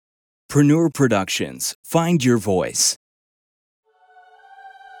Preneur Productions. Find your voice.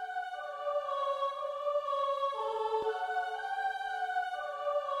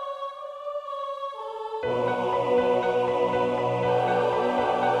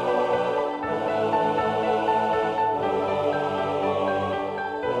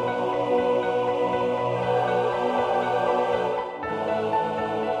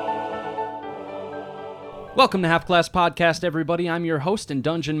 Welcome to Half Class Podcast, everybody. I'm your host and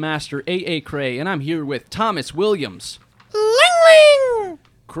Dungeon Master, A.A. Cray, and I'm here with Thomas Williams, Ling!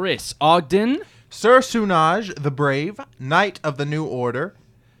 Chris Ogden, Sir Sunaj, the Brave, Knight of the New Order,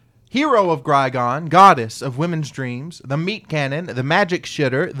 Hero of Grygon, Goddess of Women's Dreams, the Meat Cannon, the Magic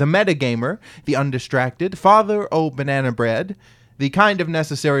Shitter, the Metagamer, the Undistracted, Father O' Banana Bread, the Kind of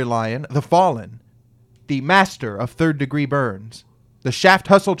Necessary Lion, the Fallen, the Master of Third Degree Burns, the Shaft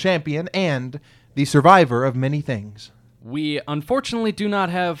Hustle Champion, and the Survivor of Many Things. We unfortunately do not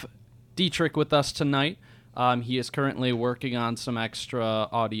have Dietrich with us tonight. He is currently working on some extra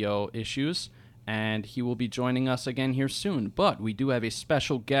audio issues, and he will be joining us again here soon. But we do have a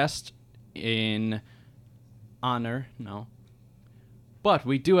special guest in honor. No. But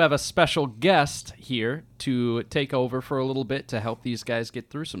we do have a special guest here to take over for a little bit to help these guys get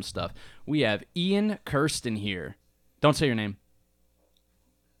through some stuff. We have Ian Kirsten here. Don't say your name.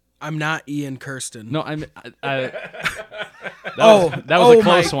 I'm not Ian Kirsten. No, that was a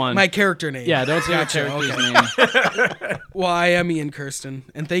close one. My character name. Yeah, don't say Gotcha, your character's name. Well, I am Ian Kirsten,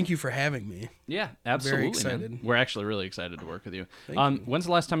 and thank you for having me. Yeah, absolutely. Very excited. Man. We're actually really excited to work with you. Thank you. When's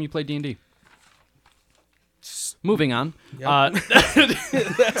the last time you played D&D? Moving on. Yep.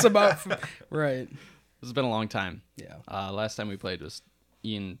 That's about right. This has been a long time. Yeah, Last time we played was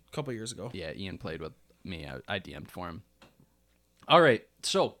Ian. a couple years ago. Yeah, Ian played with me. I DM'd for him. All right,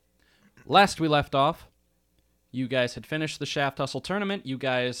 so last we left off, you guys had finished the Shaft Hustle tournament. You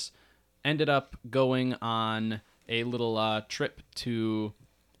guys ended up going on a little trip to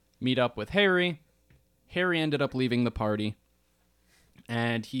meet up with Harry. Harry ended up leaving the party,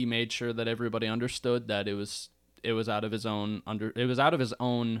 and he made sure that everybody understood that it was out of his own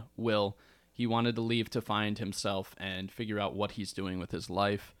will. He wanted to leave to find himself and figure out what he's doing with his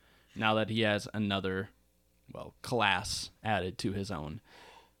life now that he has another, class added to his own.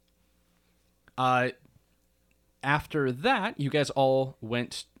 After that, you guys all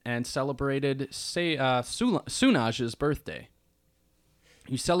went and celebrated Sunaj's birthday.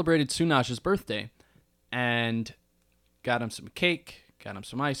 You celebrated Sunaj's birthday and got him some cake, got him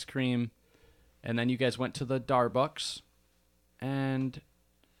some ice cream, and then you guys went to the Darbucks, and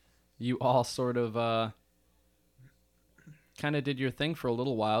you all sort of kind of did your thing for a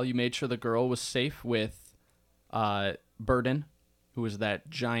little while. You made sure the girl was safe with Burden, who was that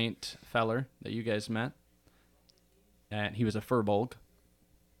giant feller that you guys met. And he was a Furbolg.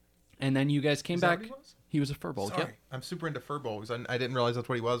 And then you guys came Is that back. what he was? He was a Furbolg, Sorry, yep. I'm super into Furbolgs. I didn't realize that's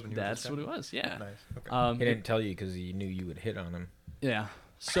what he was when you were That's what it was, yeah. Nice. Okay. He didn't tell you because he knew you would hit on him. Yeah.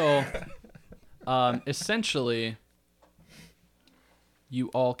 So, essentially, you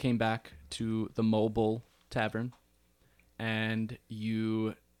all came back to the Mobile Tavern, and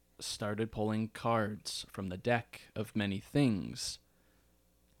you started pulling cards from the deck of many things.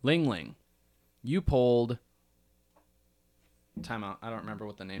 Ling Ling, you pulled... Time out. I don't remember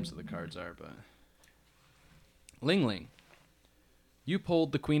what the names of the cards are, but... Ling Ling, you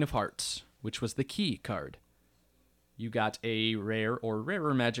pulled the Queen of Hearts, which was the key card. You got a rare or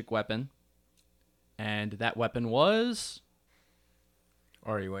rarer magic weapon, and that weapon was...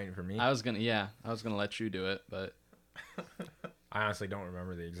 Or are you waiting for me? I was gonna let you do it, but I honestly don't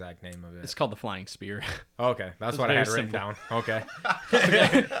remember the exact name of it. it's called the Flying Spear. Okay, that's It's what I very had written simple. down. Okay.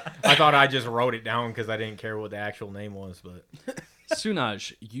 I thought I just wrote it down because I didn't care what the actual name was, but...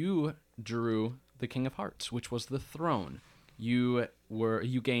 Sunaj, you drew the King of Hearts, which was the throne. You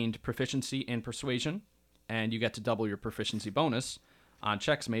gained proficiency in persuasion, and you get to double your proficiency bonus on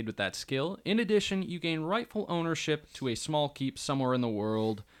checks made with that skill. In addition, you gain rightful ownership to a small keep somewhere in the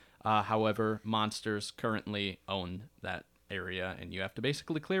world. However, monsters currently own that area, and you have to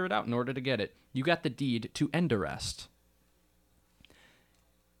basically clear it out in order to get it. You got the deed to Enderest.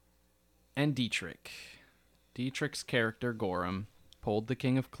 And Dietrich's character, Gorham, pulled the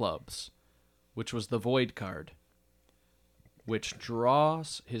King of Clubs, which was the Void card, which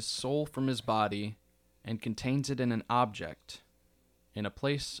draws his soul from his body and contains it in an object in a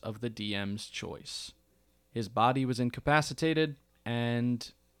place of the DM's choice. His body was incapacitated,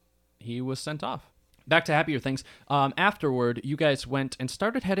 and he was sent off. Back to happier things. Afterward, you guys went and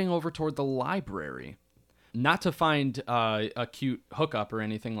started heading over toward the library. not to find a cute hookup or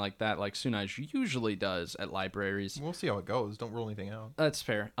anything like that, like Sunaj usually does at libraries. We'll see how it goes. Don't rule anything out. That's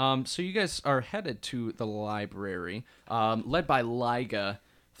fair. So you guys are headed to the library, led by Liga,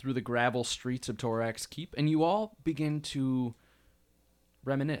 through the gravel streets of Torax Keep, and you all begin to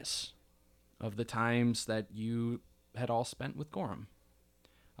reminisce of the times that you had all spent with Gorham.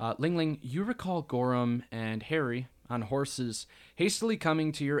 Ling Ling, you recall Gorham and Harry on horses hastily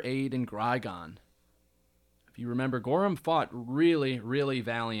coming to your aid in Grygon. If you remember, Gorham fought really, really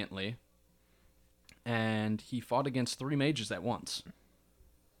valiantly, and he fought against 3 mages at once.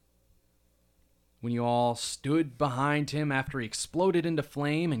 When you all stood behind him after he exploded into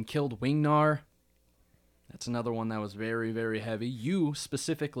flame and killed Wingnar, that's another one that was very, very heavy. You,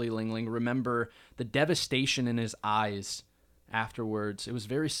 specifically, Ling Ling, remember the devastation in his eyes afterwards. It was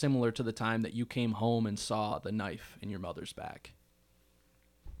very similar to the time that you came home and saw the knife in your mother's back.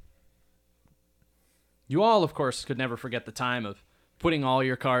 You all, of course, could never forget the time of putting all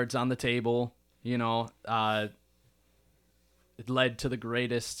your cards on the table. You know, it led to the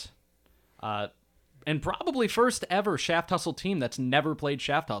greatest and probably first ever Shaft Hustle team that's never played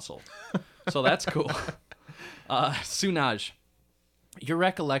Shaft Hustle. So that's cool. Sunaj, your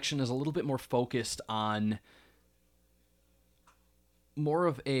recollection is a little bit more focused on more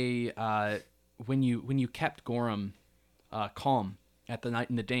of a when you kept Gorham calm at the Night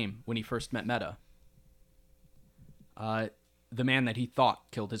in the Dame when he first met Meta. The man that he thought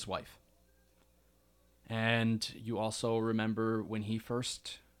killed his wife. And you also remember when he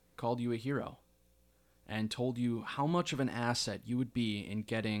first called you a hero and told you how much of an asset you would be in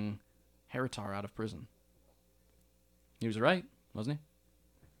getting Heritar out of prison. He was right, wasn't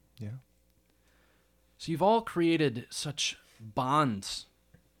he? Yeah. So you've all created such bonds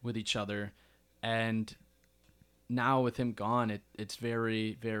with each other, and now with him gone, it's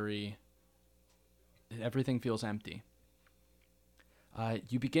very, very... everything feels empty.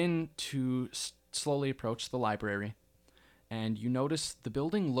 You begin to slowly approach the library, and you notice the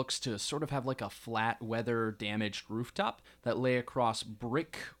building looks to sort of have like a flat, weather-damaged rooftop that lay across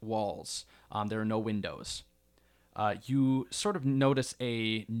brick walls. There are no windows. You sort of notice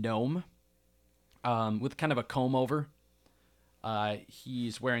a gnome with kind of a comb-over.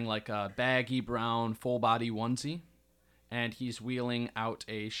 He's wearing like a baggy brown full-body onesie, and he's wheeling out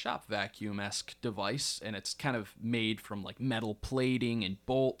a shop vacuum-esque device, and it's kind of made from like metal plating and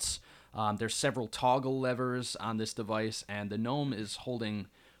bolts. There's several toggle levers on this device, and the gnome is holding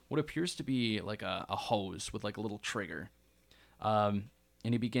what appears to be like a hose with like a little trigger. And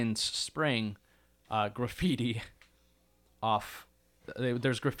he begins spraying graffiti off.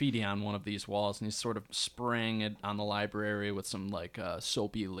 There's graffiti on one of these walls, and he's sort of spraying it on the library with some like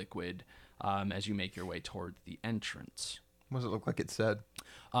soapy liquid as you make your way toward the entrance. What does it look like it said?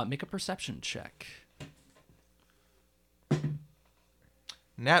 Make a perception check.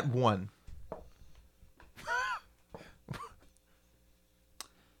 Nat 1.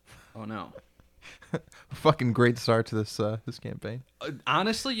 Oh no. Fucking great start to this campaign.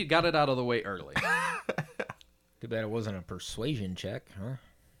 Honestly, you got it out of the way early. Too bad it wasn't a persuasion check, huh?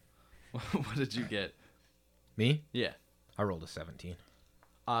 What did you get? Me? Yeah. I rolled a 17.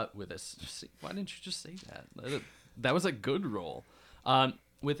 Why didn't you just say that? That was a good roll.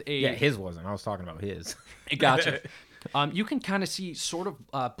 With a Yeah, his wasn't. I was talking about his. Gotcha. You can kind of see, sort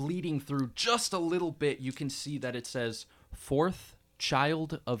of bleeding through just a little bit. You can see that it says 4th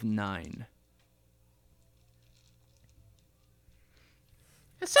child of 9.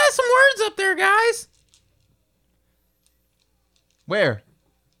 It says some words up there, guys. Where?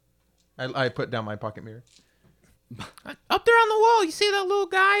 I put down my pocket mirror. Up there on the wall, you see that little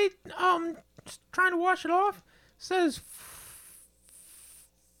guy just trying to wash it off? It says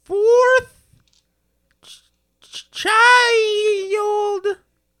 4th child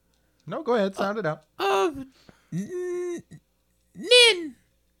No, go ahead. Sound it out. of Nin.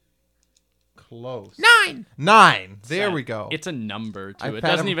 Close. 9. 9. There we go. It's a number too. I It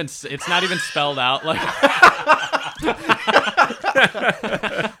pat doesn't him- even. It's not even spelled out. Like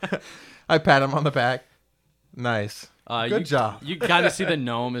I pat him on the back. Nice. Good job. You kind of see the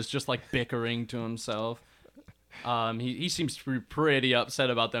gnome is just like bickering to himself. He seems to be pretty upset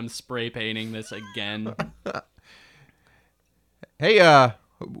about them spray painting this again. Hey,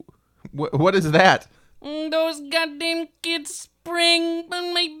 what is that? Those goddamn kids spraying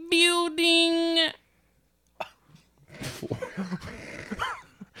on my building.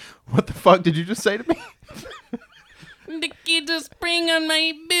 What the fuck did you just say to me? The kids are spraying on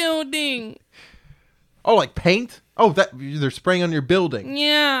my building. Oh, like paint? Oh, they're spraying on your building.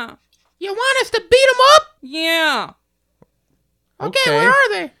 Yeah. You want us to beat him up? Yeah. Okay, Okay. where are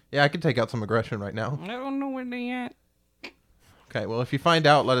they? Yeah, I can take out some aggression right now. I don't know where they at. Okay, well, if you find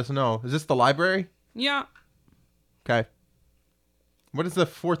out, let us know. Is this the library? Yeah. Okay. What does the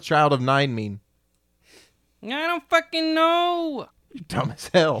fourth child of 9 mean? I don't fucking know. You dumb as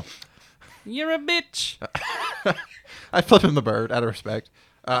hell. You're a bitch. I flip him the bird out of respect.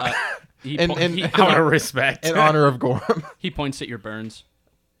 He, And- po- and- he, Out of respect. In honor of Gorham. he points at your burns.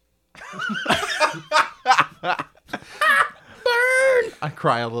 I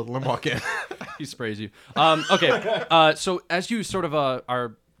cry a little and walk in. He sprays you. Okay. So as you sort of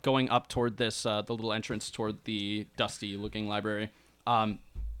are going up toward this, the little entrance toward the dusty-looking library,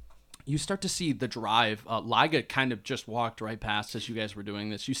 you start to see the drive. Liga kind of just walked right past as you guys were doing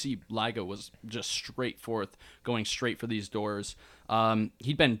this. You see Liga was just straight forth, going straight for these doors.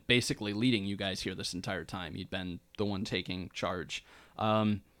 He'd been basically leading you guys here this entire time. He'd been the one taking charge.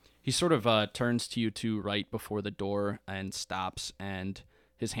 He sort of turns to you two right before the door and stops, and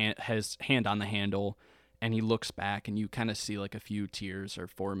his hand on the handle, and he looks back, and you kind of see like a few tears are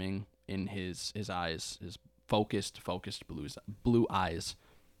forming in his eyes, his focused blue eyes.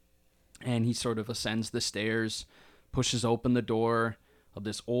 And he sort of ascends the stairs, pushes open the door of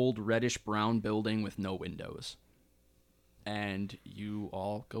this old reddish-brown building with no windows. And you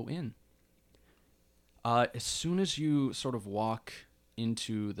all go in. As soon as you sort of walk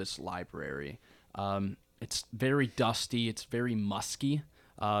into this library, it's very dusty, it's very musky.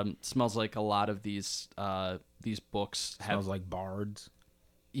 It smells like a lot of these books have... Smells like bards.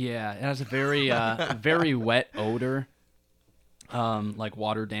 Yeah, it has a very very wet odor, like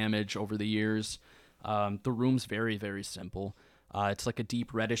water damage over the years. The room's very, very simple. It's like a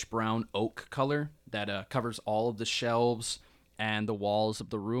deep reddish-brown oak color that covers all of the shelves and the walls of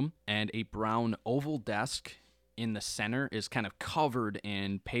the room, and a brown oval desk in the center is kind of covered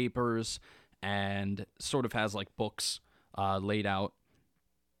in papers and sort of has like books laid out.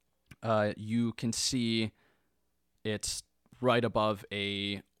 You can see it's right above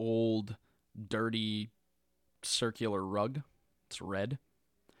a old, dirty, circular rug. It's red.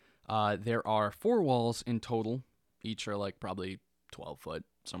 There are 4 walls in total. Each are like probably 12 foot,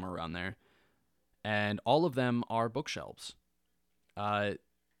 somewhere around there. And all of them are bookshelves.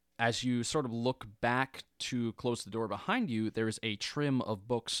 As you sort of look back to close the door behind you, there's a trim of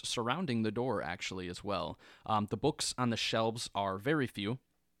books surrounding the door, actually, as well. The books on the shelves are very few,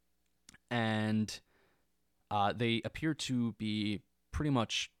 and they appear to be pretty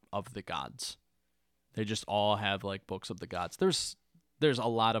much of the gods. They just all have, like, books of the gods. There's a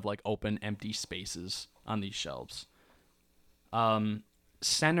lot of, like, open, empty spaces on these shelves.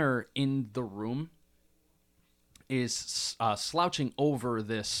 Center in the room is slouching over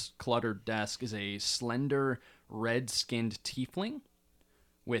this cluttered desk is a slender, red-skinned tiefling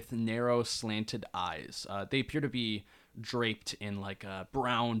with narrow, slanted eyes. They appear to be draped in like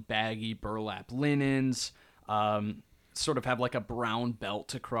brown, baggy burlap linens. Sort of have like a brown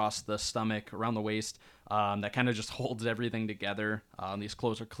belt across the stomach, around the waist, that kind of just holds everything together. These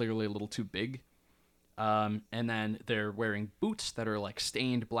clothes are clearly a little too big. And then they're wearing boots that are like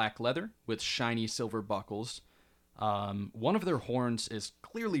stained black leather with shiny silver buckles. One of their horns is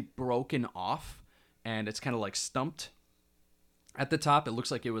clearly broken off, and it's kind of like stumped. At the top, it looks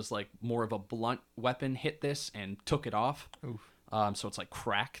like it was like more of a blunt weapon hit this and took it off. So it's like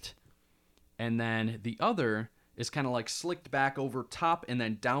cracked. And then the other is kind of like slicked back over top and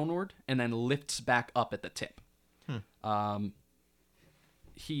then downward and then lifts back up at the tip.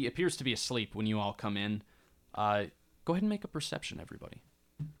 He appears to be asleep when you all come in. Go ahead and make a perception, everybody.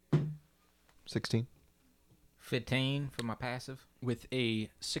 16. 15 for my passive. With a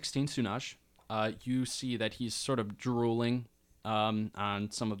 16 Sunaj, you see that he's sort of drooling on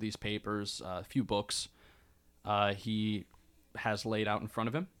some of these papers, a few books he has laid out in front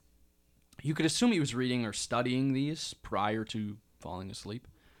of him. You could assume he was reading or studying these prior to falling asleep.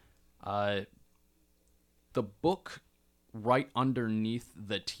 The book right underneath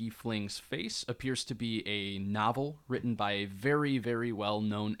the tiefling's face appears to be a novel written by a very, very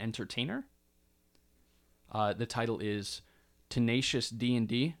well-known entertainer. The title is Tenacious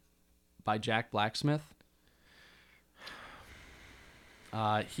D&D by Jack Blacksmith.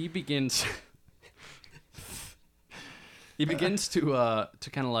 He begins to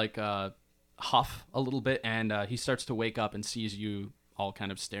kind of like huff a little bit, and he starts to wake up and sees you all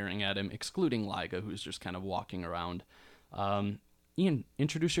kind of staring at him, excluding Liga, who's just kind of walking around. Ian,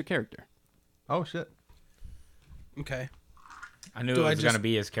 introduce your character. Oh, shit. Okay. I knew Do it I was just- going to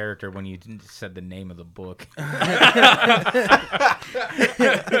be his character when you said the name of the book.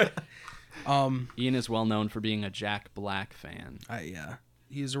 Ian is well known for being a Jack Black fan.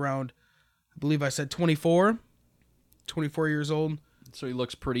 He's around, I believe I said 24, 24 years old. So he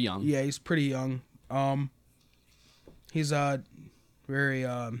looks pretty young. Yeah, he's pretty young. He's very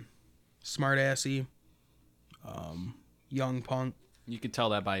smart-assy, young punk. You can tell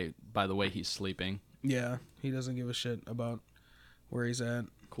that by the way he's sleeping. Yeah, he doesn't give a shit about where he's at.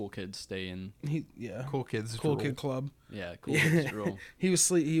 Cool kids stay in. Cool kids. Cool rule. kid club. Yeah, cool kids rule. He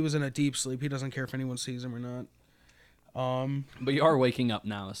was in a deep sleep. He doesn't care if anyone sees him or not. But you are waking up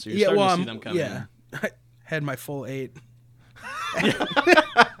now, so you're starting to see them coming yeah. I had my full 8.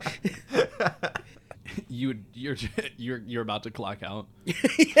 You're about to clock out.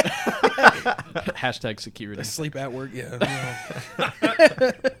 Hashtag security. Sleep at work, yeah.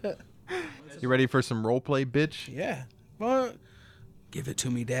 You ready for some roleplay, bitch? Yeah. Well, give it to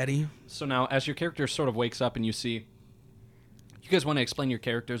me, daddy. So now, as your character sort of wakes up and you see, you guys want to explain your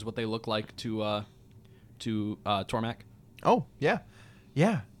characters, what they look like to Tormac? Oh, yeah.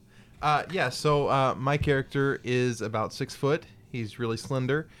 Yeah. So my character is about 6 foot. He's really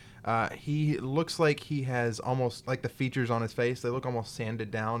slender. He looks like he has almost like the features on his face. They look almost sanded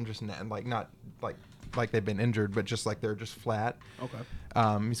down, just not like they've been injured, but just like they're just flat. Okay.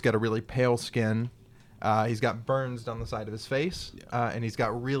 He's got a really pale skin. He's got burns down the side of his face, and he's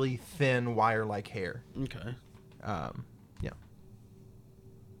got really thin wire-like hair. Okay. Yeah.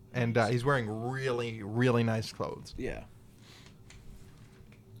 And he's wearing really, really nice clothes. Yeah.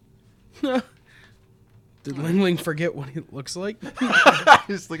 Did Ling Ling forget what he looks like?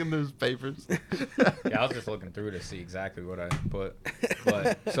 Just looking through his papers. Yeah, I was just looking through to see exactly what I put.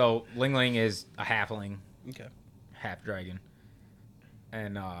 But so Ling Ling is a halfling, Okay. half dragon,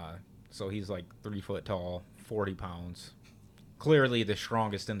 and so he's like 3 foot tall, 40 pounds. Clearly the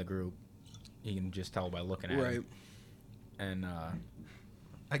strongest in the group. You can just tell by looking at him. And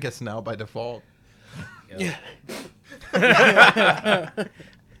I guess now by default. yeah.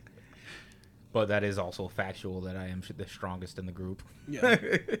 But that is also factual that I am the strongest in the group. Yeah.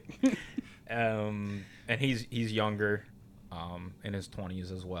 And he's younger, in his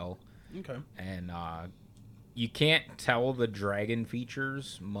 20s as well. Okay. And you can't tell the dragon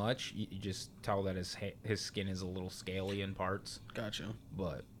features much. You just tell that his skin is a little scaly in parts. Gotcha.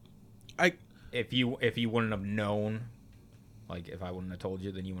 But if you wouldn't have known, like if I wouldn't have told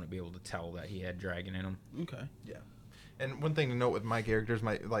you, then you wouldn't be able to tell that he had dragon in him. Okay. Yeah. And one thing to note with my characters,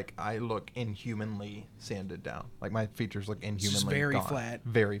 I look inhumanly sanded down. Like my features look inhumanly just very gone. flat.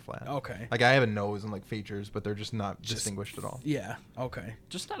 Very flat. Okay. Like I have a nose and like features, but they're just not distinguished at all. Yeah. Okay.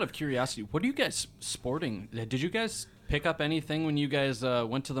 Just out of curiosity, what are you guys sporting? Did you guys pick up anything when you guys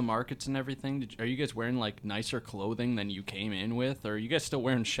went to the markets and everything? Are you guys wearing like nicer clothing than you came in with, or are you guys still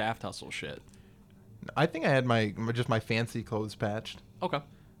wearing Shaft Hustle shit? I think I had my fancy clothes patched. Okay.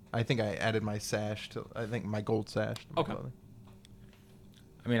 I think I added my sash to. I think my gold sash. To my Okay. clothing.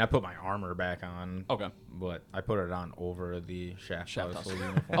 I mean, I put my armor back on. Okay. But I put it on over the Shaft Shaft Hustle Hustle.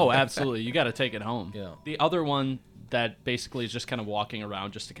 uniform. Oh, absolutely. You got to take it home. Yeah. The other one that basically is just kind of walking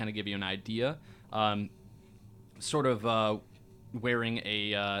around just to kind of give you an idea, sort of wearing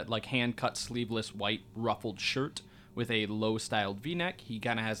a like hand-cut sleeveless white ruffled shirt with a low-styled V-neck. He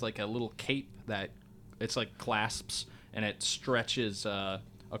kind of has like a little cape that it's like clasps and it stretches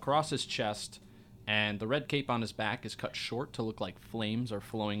across his chest, and the red cape on his back is cut short to look like flames are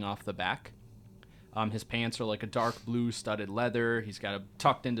flowing off the back. His pants are like a dark blue studded leather. He's got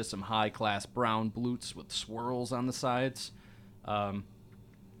tucked into some high-class brown boots with swirls on the sides.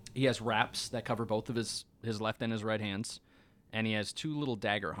 He has wraps that cover both of his left and his right hands, and he has 2 little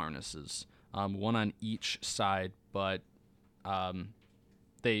dagger harnesses, one on each side, but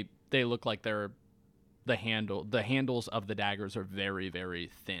they look like they're the handles of the daggers are very, very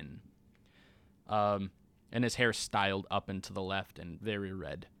thin. And his hair's styled up and to the left and very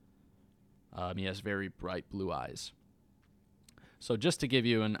red. He has very bright blue eyes. So just to give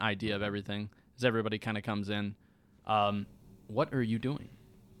you an idea of everything, as everybody kind of comes in, what are you doing?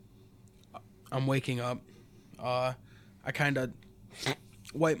 I'm waking up. I kind of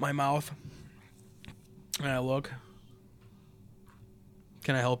wipe my mouth and I look.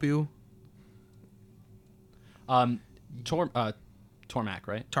 Can I help you? Tormac,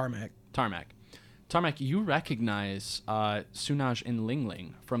 right? Tarmac. Tarmac, you recognize Sunaj and Ling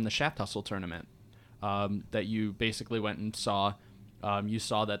Ling from the Shaft Hustle tournament that you basically went and saw. You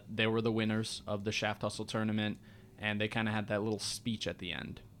saw that they were the winners of the Shaft Hustle tournament, and they kind of had that little speech at the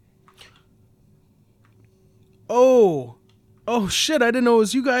end. Oh shit! I didn't know it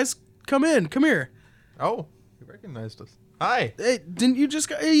was you guys. Come in. Come here. Oh, you recognized us. Hi. Hey, didn't you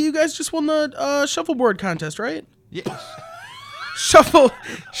just? Hey, you guys just won the shuffleboard contest, right? Yeah. Shuffle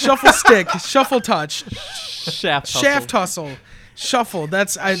stick, shuffle touch, Shaft Hustle. shaft hustle. Shuffle.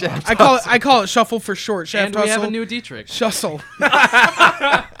 That's I call it shuffle for short. Shaft And hustle. we have a new Dietrich. Shuffle. Love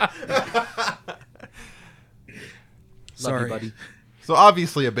Sorry, you, buddy. So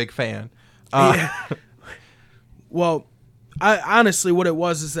obviously a big fan. Well, I honestly, what it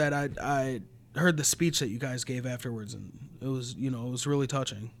was is that I heard the speech that you guys gave afterwards, and it was it was really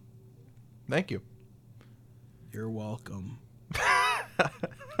touching. Thank you. You're welcome.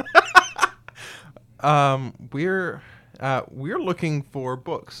 We're looking for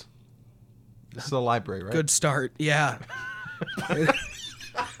books. This is a library, right? Good start. Yeah.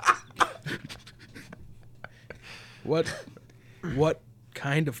 What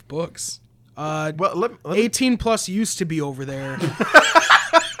kind of books? Well, let me- 18 plus used to be over there.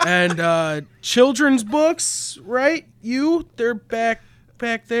 And children's books, right? They're back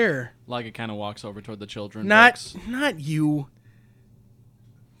there. Liga kind of walks over toward the children. Not you.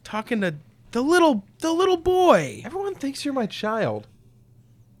 Talking to the little boy. everyone thinks you're my child.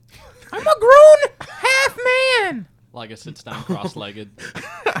 I'm a grown half man. Liga sits down cross-legged,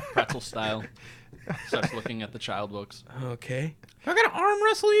 pretzel style. Starts looking at the child books. Okay. I gotta arm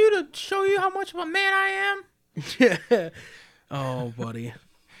wrestle you to show you how much of a man I am. Oh, buddy.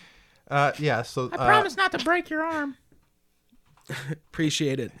 Yeah. So I promise not to break your arm.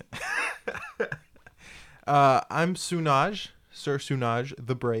 Appreciate it. I'm Sunaj, Sir Sunaj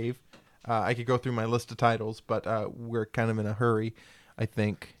the Brave. I could go through my list of titles, but we're kind of in a hurry, I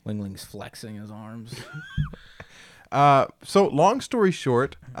think. Ling Ling's flexing his arms. So long story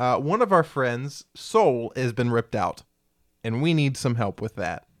short, one of our friends' soul has been ripped out, and we need some help with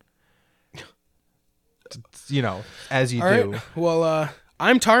that. As you All do. right. Well,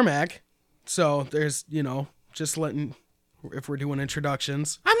 I'm Tarmac. So there's, just letting, if we're doing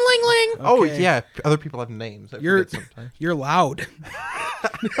introductions. I'm Ling Ling. Oh Okay. yeah, other people have names. I You're forget sometimes. you're loud.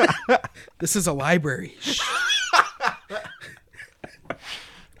 This is a library. Shh.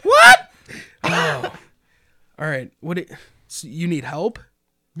 What? Oh. All right. So you need help?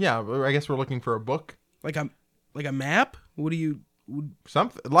 Yeah, I guess we're looking for a book. Like a map? What do you?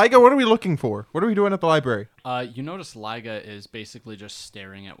 Something. Liga, what are we looking for? What are we doing at the library? You notice Liga is basically just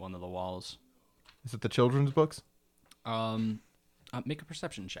staring at one of the walls. Is it the children's books? Make a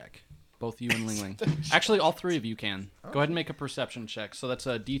perception check. Both you and Ling Ling. Actually, all three of you can. Go ahead and make a perception check. So that's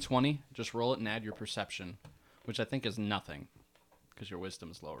a D20. Just roll it and add your perception, which I think is nothing, because your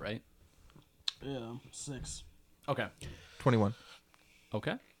wisdom is low, right? Yeah, 6. Okay. 21.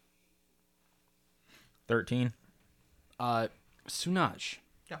 Okay. 13. Sunaj.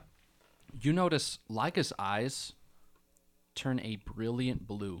 Yeah. You notice Liga's eyes turn a brilliant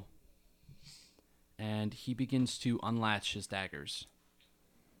blue, and he begins to unlatch his daggers,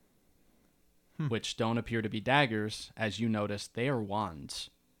 which don't appear to be daggers. As you notice, they are wands.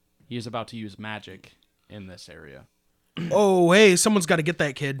 He is about to use magic in this area. Oh, hey, someone's got to get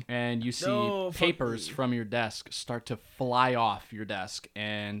that kid. And you see No, fuck papers me. from your desk start to fly off your desk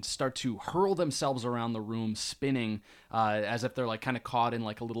and start to hurl themselves around the room, spinning as if they're like kind of caught in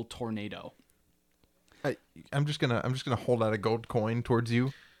like a little tornado. I'm just gonna hold out a gold coin towards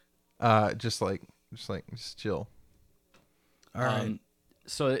you. Just chill. All right.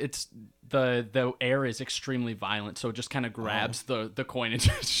 So it's the air is extremely violent, so it just kind of grabs the coin and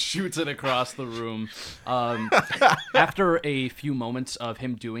just shoots it across the room. After a few moments of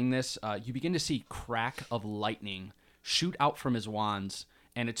him doing this, you begin to see crack of lightning shoot out from his wands,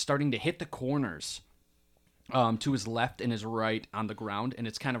 and it's starting to hit the corners to his left and his right on the ground, and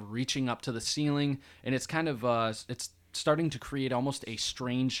it's kind of reaching up to the ceiling, and it's kind of it's starting to create almost a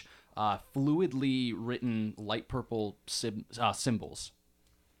strange fluidly written light purple symbols.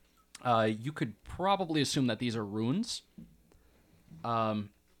 You could probably assume that these are runes,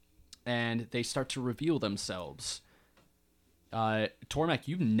 and they start to reveal themselves. Tormac,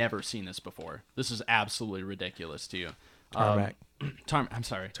 you've never seen this before. This is absolutely ridiculous to you. Tarmac. I'm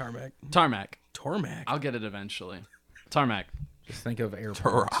sorry. Tarmac. Tarmac. Tormac. I'll get it eventually. Tarmac. Just think of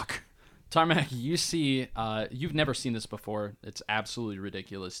airports. Tarmac, you see, you've never seen this before. It's absolutely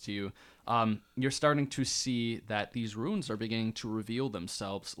ridiculous to you. You're starting to see that these runes are beginning to reveal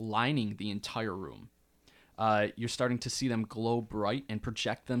themselves, lining the entire room. You're starting to see them glow bright and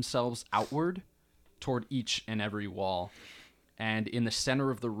project themselves outward toward each and every wall. And in the center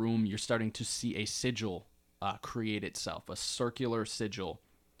of the room, you're starting to see a sigil create itself, a circular sigil,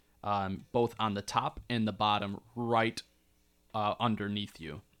 both on the top and the bottom, right underneath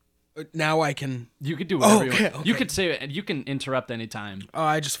you. Now I can. You could do whatever you want. Okay. You could say it, and you can interrupt anytime. Oh,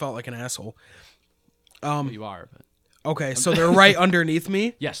 I just felt like an asshole. You are, but Okay, so they're right underneath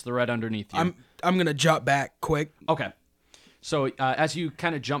me. yes, they're right underneath you. I'm gonna jump back quick. Okay. So as you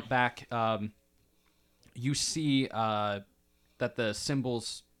kind of jump back, you see that the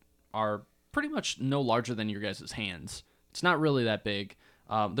symbols are pretty much no larger than your guys' hands. It's not really that big.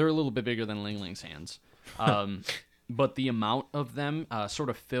 They're a little bit bigger than Ling Ling's hands. But the amount of them sort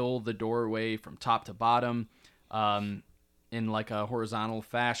of fill the doorway from top to bottom in like a horizontal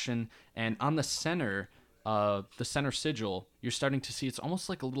fashion. And on the center sigil, you're starting to see it's almost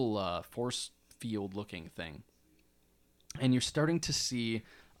like a little force field looking thing. And you're starting to see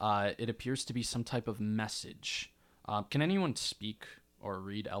it appears to be some type of message. Can anyone speak or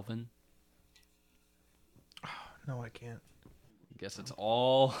read Elven? No, I can't. I guess it's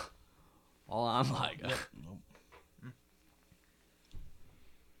all on Liga.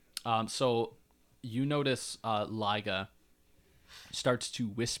 So you notice Liga starts to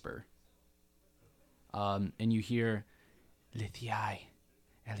whisper. And you hear Lithiai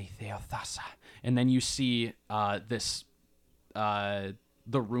Elitheothasa. And then you see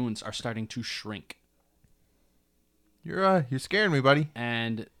the runes are starting to shrink. You're scaring me, buddy.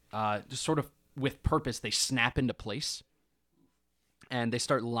 And just sort of with purpose, they snap into place. And they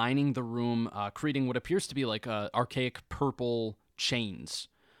start lining the room, creating what appears to be like archaic purple chains,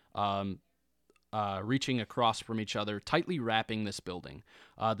 reaching across from each other, tightly wrapping this building.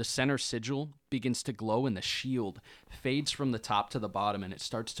 The center sigil begins to glow, and the shield fades from the top to the bottom, and it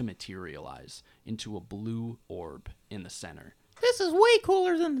starts to materialize into a blue orb in the center. This is way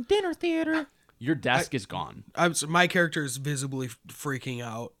cooler than the dinner theater. Your desk is gone. My character is visibly freaking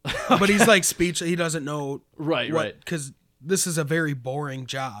out, but he's like speechless. He doesn't know Right. Because this is a very boring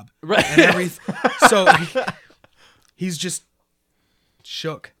job, Right. And so he's just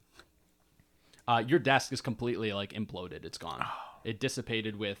shook. Your desk is completely like imploded. It's gone. It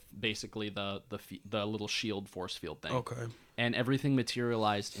dissipated with basically the little shield force field thing. Okay. And everything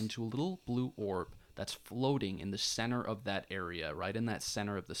materialized into a little blue orb that's floating in the center of that area, right in that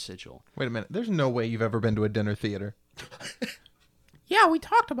center of the sigil. Wait a minute. There's no way you've ever been to a dinner theater. Yeah, we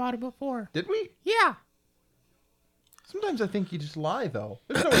talked about it before. Did we? Yeah. Sometimes I think you just lie, though.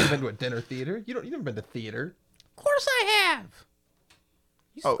 There's no way you've been to a dinner theater. You've never been to theater. Of course I have.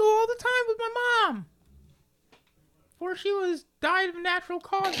 Used to go all the time with my mom. Before she died of natural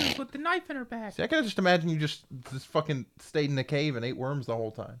causes with the knife in her back. See, I can just imagine you just fucking stayed in a cave and ate worms the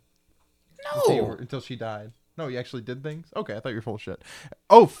whole time. No. Until she died. No, you actually did things? Okay, I thought you were full of shit.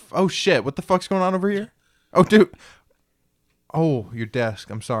 Oh shit. What the fuck's going on over here? Oh, dude. Oh, your desk.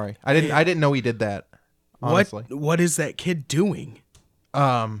 I'm sorry. I didn't know he did that. Honestly. What is that kid doing?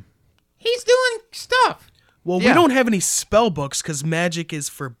 He's doing stuff. Well, Yeah. we don't have any spell books because magic is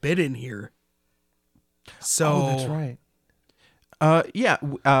forbidden here. So Oh, that's right.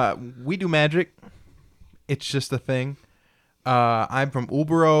 We do magic. It's just a thing. I'm from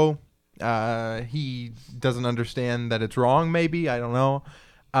Ulbaro. He doesn't understand that it's wrong, maybe. I don't know.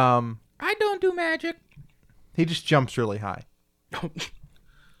 I don't do magic. He just jumps really high.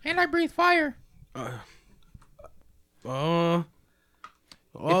 And I breathe fire. Well,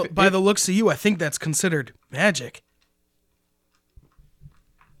 by the looks of you, I think that's considered magic.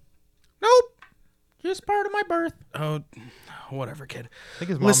 Nope. Just part of my birth. Oh, whatever, kid. I think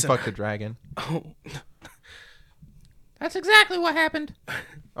his mom Listen. fucked a dragon. Oh, That's exactly what happened.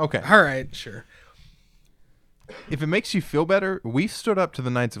 Okay. all right, sure. If it makes you feel better, we stood up to the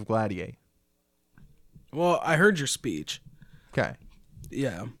Knights of Gladiator. Well, I heard your speech. Okay.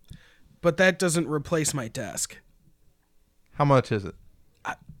 Yeah. But that doesn't replace my desk. How much is it?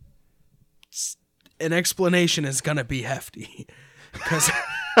 An explanation is going to be hefty. Because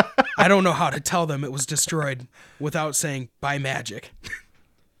I don't know how to tell them it was destroyed without saying by magic.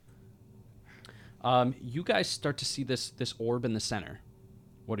 You guys start to see this orb in the center.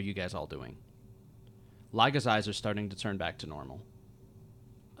 What are you guys all doing? Liga's eyes are starting to turn back to normal.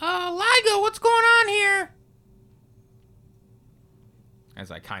 Liga, what's going on here?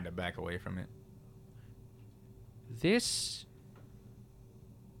 As I kind of back away from it. This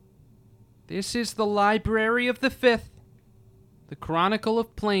is the Library of the Fifth, the Chronicle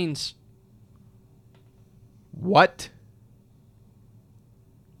of Plains. What?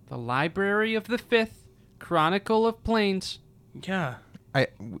 The Library of the Fifth, Chronicle of Plains. Yeah.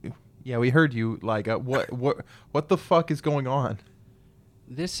 Yeah, we heard you, Liga. What the fuck is going on?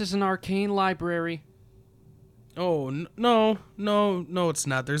 This is an arcane library. Oh, no, it's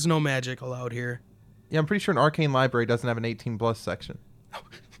not. There's no magic allowed here. Yeah, I'm pretty sure an arcane library doesn't have an 18 plus section.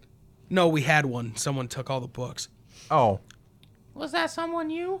 No, we had one. Someone took all the books. Oh. Was that someone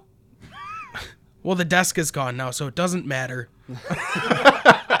you? Well, the desk is gone now, so it doesn't matter.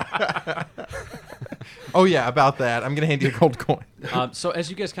 Oh yeah, about that. I'm gonna hand you a gold coin. So as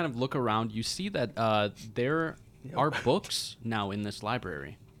you guys kind of look around, you see that there are books now in this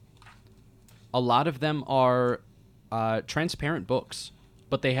library. A lot of them are transparent books,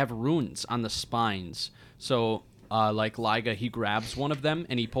 but they have runes on the spines. So, like Liga, he grabs one of them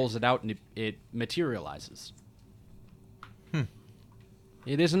and he pulls it out and it materializes.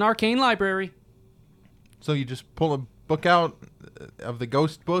 It is an arcane library. So you just pull a book out of the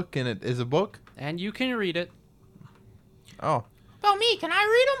ghost book, and it is a book? And you can read it. Oh. About me, can I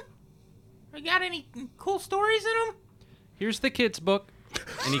read them? I got any cool stories in them? Here's the kid's book.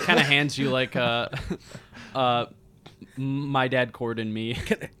 And he kind of hands you like My Dad Cordon Me.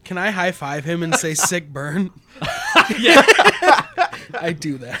 Can I high five him and say sick burn? Yeah. I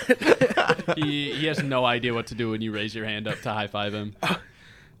do that. He has no idea what to do when you raise your hand up to high five him.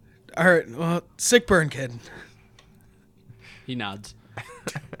 All right, well, sick burn, kid. He nods.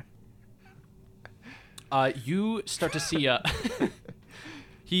 You start to see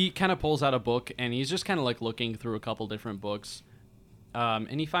he kind of pulls out a book and he's just kind of like looking through a couple different books.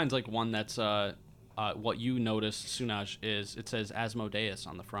 And he finds like one that's what you notice, Sunaj, is it says Asmodeus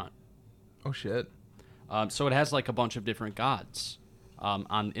on the front. Oh, shit. So it has like a bunch of different gods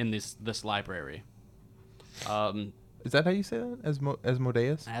in this library. Is that how you say that?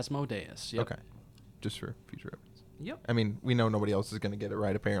 Asmodeus? Asmodeus. Yep. Okay. Just for future reference. Yep. I mean, we know nobody else is going to get it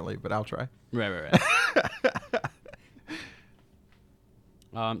right, apparently, but I'll try. Right.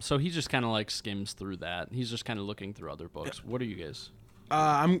 So he just kind of like skims through that. He's just kind of looking through other books. What are you guys?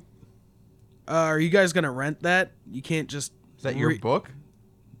 Are you guys gonna rent that? You can't just. Is that your book?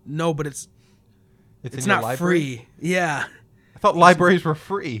 No, but it's in your not library? free. Yeah. I thought libraries were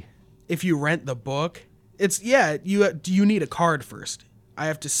free. If you rent the book, you need a card first. I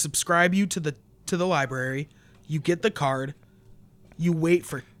have to subscribe you to the library. You get the card. You wait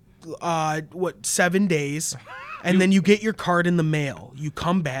for 7 days, and then you get your card in the mail. You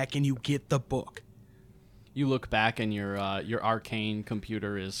come back and you get the book. You look back and your arcane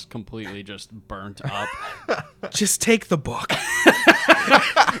computer is completely just burnt up. Just take the book.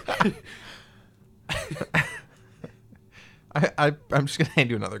 I'm just gonna hand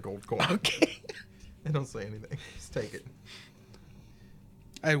you another gold coin. Okay. I don't say anything. Just take it.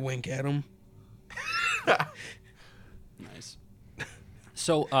 I wink at him. Nice.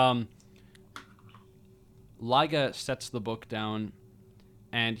 So, Liga sets the book down,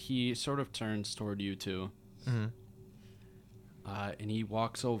 and he sort of turns toward you two. Mm-hmm. And he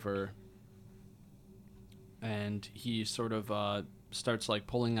walks over, and he sort of starts like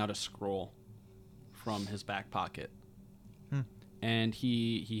pulling out a scroll from his back pocket. And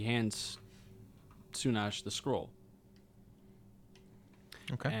he hands Sunaj the scroll.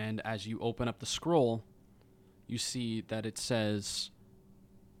 Okay. And as you open up the scroll, you see that it says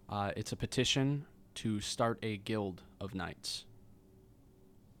it's a petition to start a guild of knights.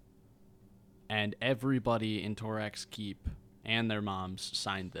 And everybody in Torax Keep and their moms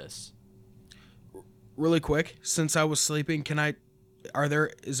signed this. Really quick, since I was sleeping,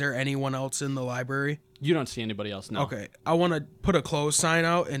 is there anyone else in the library? You don't see anybody else, no. Okay. I want to put a close sign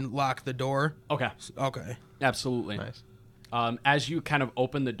out and lock the door. Okay. Okay. Absolutely. Nice. As you kind of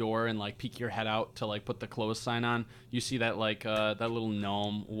open the door and like peek your head out to like put the close sign on, you see that like that little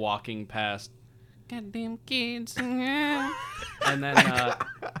gnome walking past. Goddamn kids. And then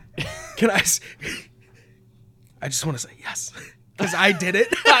Can I just want to say yes. Because I did it.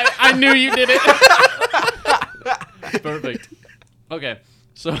 I knew you did it. Perfect. Okay.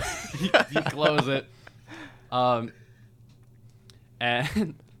 So you close it.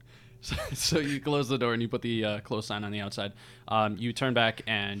 And so you close the door and you put the close sign on the outside. You turn back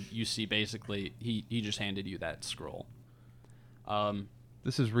and you see basically he just handed you that scroll.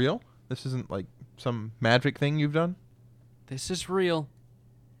 This is real? This isn't like some magic thing you've done? This is real.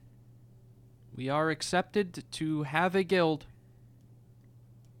 We are accepted to have a guild.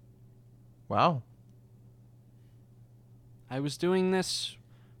 Wow. I was doing this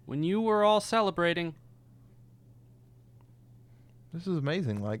when you were all celebrating. This is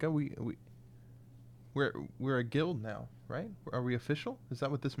amazing, Liga. We're a guild now, right? Are we official? Is that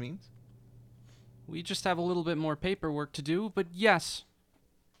what this means? We just have a little bit more paperwork to do, but yes.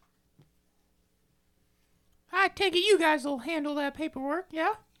 I take it you guys will handle that paperwork,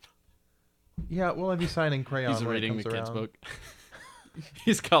 yeah? Yeah, we'll have you signing crayon He's when it reading comes the kid's around. book.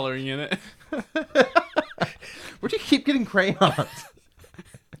 He's coloring in it. Where do you keep getting crayons?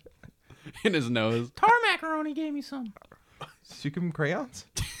 In his nose. Tar Macaroni gave me some. So you give him crayons?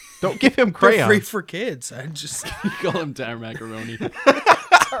 Don't give him They're crayons. free for kids. I just You call him Tar Macaroni.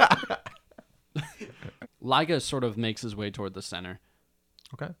 Liga sort of makes his way toward the center.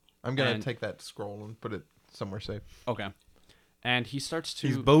 Okay. I'm going And- to take that scroll and put it somewhere safe. Okay. And he starts to...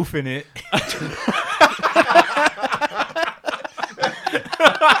 He's boofing it.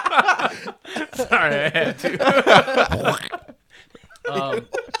 Sorry, I had to.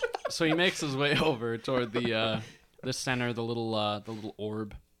 So he makes his way over toward the center, the little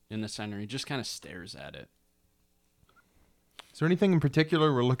orb in the center. He just kind of stares at it. Is there anything in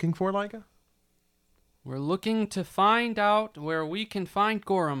particular we're looking for, Leica? We're looking to find out where we can find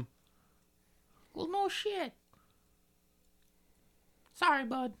Gorham. Well, no shit. Sorry,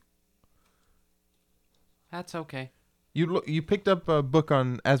 bud. That's okay. You picked up a book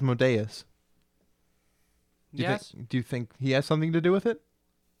on Asmodeus. Yes? Do you think he has something to do with it?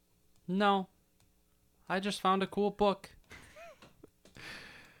 No. I just found a cool book.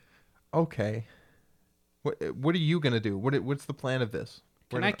 Okay. What are you gonna do? What's the plan of this?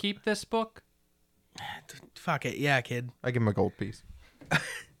 Can I keep this book? Fuck it. Yeah, kid. I give him a gold piece.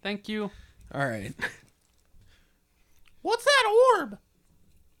 Thank you. All right. What's that orb?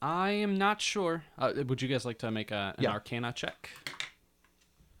 I am not sure. Would you guys like to make an Arcana check?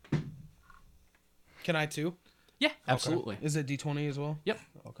 Can I too? Yeah, absolutely. Is it D20 as well? Yep.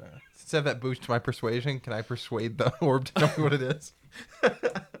 Okay. Instead of that boost to my persuasion, can I persuade the orb to tell me what it is?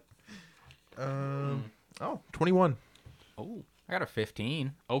 21. Oh, I got a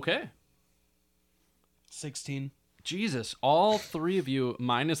 15. okay. 16. Jesus, all three of you,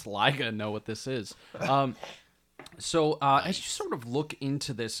 minus Liga, know what this is. So as you sort of look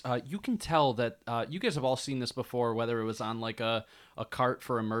into this, you can tell that you guys have all seen this before, whether it was on like a cart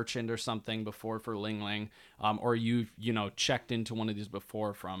for a merchant or something before for Ling Ling, or you've checked into one of these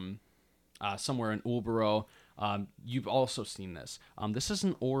before from somewhere in Ulboro. You've also seen this. This is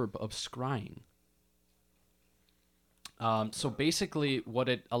an orb of scrying. So basically what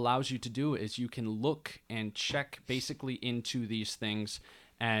it allows you to do is you can look and check basically into these things,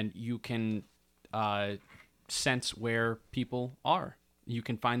 and you can sense where people are. You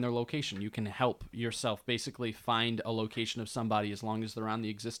can find their location. You can help yourself basically find a location of somebody as long as they're on the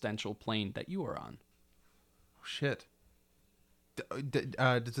existential plane that you are on. Oh, shit.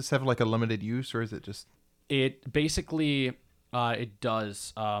 Does this have like a limited use, or is it just... It basically, it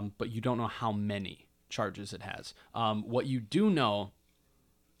does, but you don't know how many charges it has. What you do know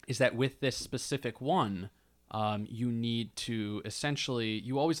is that with this specific one, you need to essentially,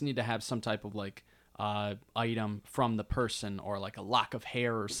 you always need to have some type of like item from the person, or like a lock of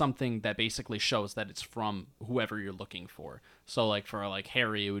hair or something that basically shows that it's from whoever you're looking for. So like for like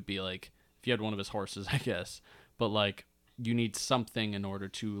Harry, it would be like if you had one of his horses, I guess. But like you need something in order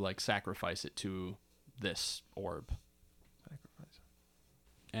to like sacrifice it to this orb.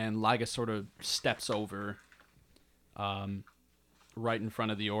 And Liga sort of steps over right in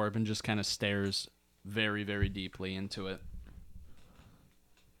front of the orb and just kind of stares very, very deeply into it.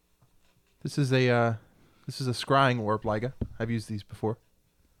 This is a scrying orb, Liga. I've used these before.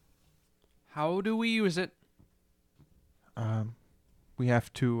 How do we use it? We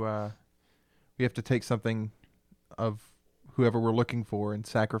have to take something of whoever we're looking for and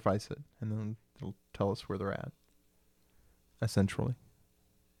sacrifice it, and then it'll tell us where they're at. Essentially.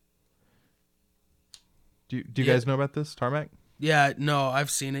 Do you guys know about this, Tarmac? Yeah, no,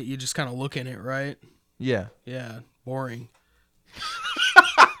 I've seen it. You just kind of look in it, right? Yeah. Yeah, boring.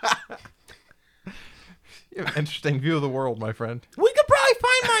 You have an interesting view of the world, my friend. We could probably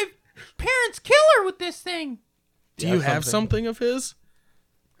find my parents' killer with this thing. Do you have something of his?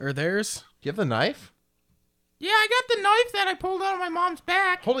 Or theirs? Do you have the knife? Yeah, I got the knife that I pulled out of my mom's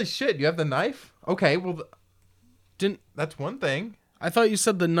back. Holy shit, you have the knife? Okay, well, that's one thing. I thought you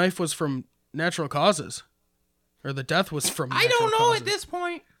said the knife was from natural causes. Or the death was from I natural don't know causes. at this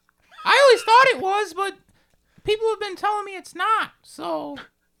point. I always thought it was, but people have been telling me it's not, so...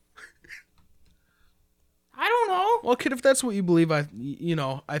 I don't know. Well, kid, if that's what you believe, I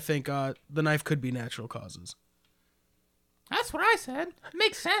think the knife could be natural causes. That's what I said.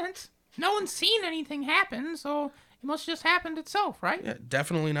 Makes sense. No one's seen anything happen, so it must just happened itself, right? Yeah,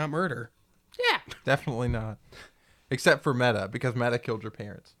 definitely not murder. Yeah. Definitely not. Except for Meta, because Meta killed your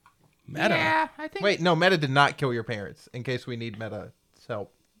parents. Meta? Yeah, I think... Wait, no, Meta did not kill your parents, in case we need Meta's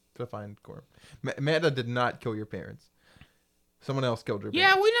help to find Gorham. Meta did not kill your parents. Someone else killed your Yeah,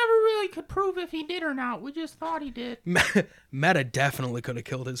 parents. we never really could prove if he did or not. We just thought he did. Meta definitely could have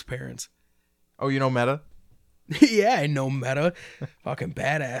killed his parents. Oh, you know Meta? Yeah, I know Meta. Fucking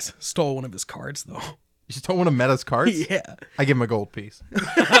badass. Stole one of his cards, though. You stole one of Meta's cards? Yeah. I give him a gold piece.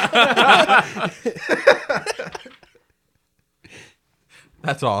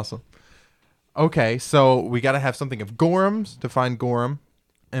 That's awesome. Okay, so we got to have something of Gorham's to find Gorham,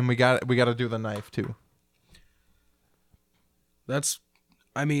 and we got to do the knife too.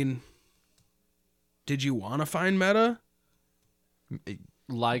 Did you want to find Meta?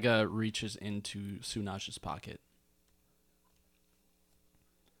 Liga reaches into Sunaj's pocket.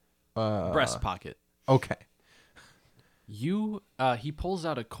 breast pocket. Okay. He pulls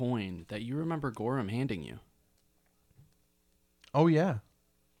out a coin that you remember Gorham handing you. Oh, yeah.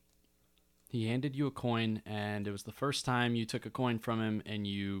 He handed you a coin, and it was the first time you took a coin from him, and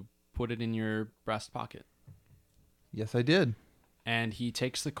you put it in your breast pocket. Yes, I did. And he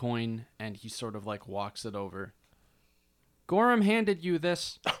takes the coin, and he sort of like walks it over. Gorham handed you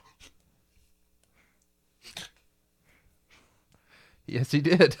this. Yes, he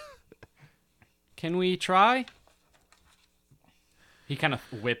did. Can we try? He kind of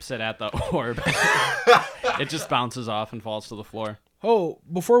whips it at the orb. It just bounces off and falls to the floor. Oh,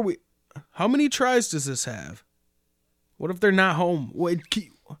 how many tries does this have? What if they're not home? What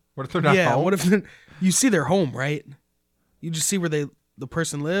if they're not home? What if you see their home, right? You just see where the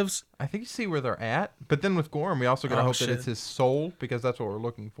person lives. I think you see where they're at. But then with Gorham, we also got to hope shit. that it's his soul, because that's what we're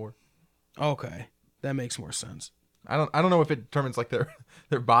looking for. Okay, that makes more sense. I don't know if it determines like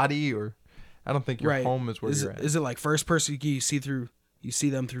their body, or I don't think your home is where you're at. Is it like first person? You see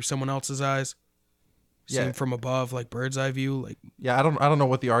them through someone else's eyes. See them from above, like bird's eye view. Like yeah, I don't know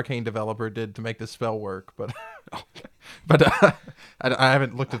what the arcane developer did to make this spell work, but I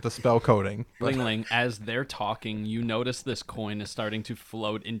haven't looked at the spell coding. Ling Ling, as they're talking, you notice this coin is starting to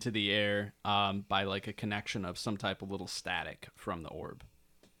float into the air by like a connection of some type of little static from the orb.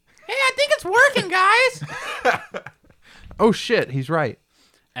 Hey, I think it's working, guys. Oh shit, he's right.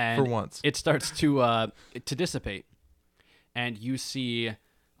 And for once, it starts to dissipate, and you see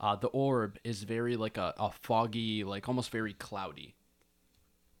the orb is very like a foggy, like almost very cloudy.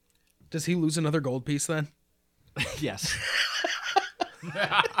 Does he lose another gold piece then? Yes.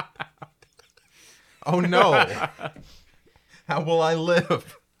 Oh no! How will I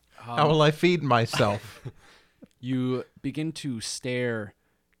live? How will I feed myself? You begin to stare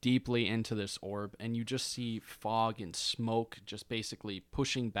deeply into this orb, and you just see fog and smoke just basically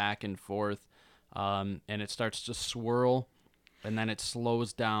pushing back and forth, and it starts to swirl, and then it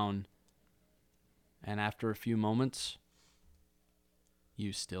slows down, and after a few moments,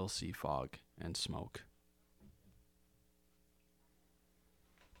 you still see fog and smoke.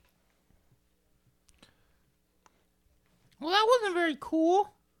 Well, that wasn't very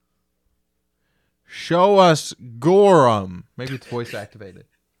cool. Show us Gorham. Maybe it's voice activated.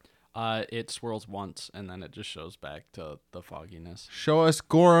 It swirls once, and then it just shows back to the fogginess. Show us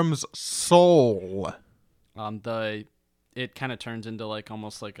Gorham's soul. It kind of turns into like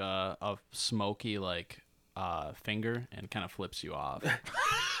almost like a smoky like finger, and kind of flips you off.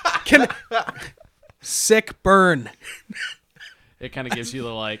 Sick burn. It kind of gives you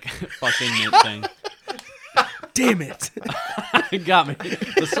the like fucking mint thing. Damn it. It got me.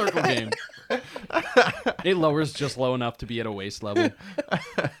 The circle game. It lowers just low enough to be at a waist level.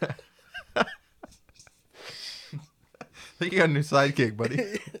 I think you got a new sidekick, buddy.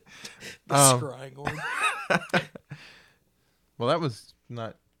 The scrying orb. Well, that was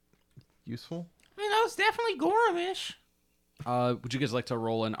not useful. I mean, that was definitely Gorham-ish. Would you guys like to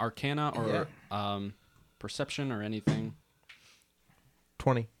roll an Arcana or Perception or anything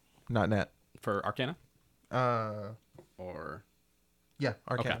 20, not net. for Arcana? Or Yeah,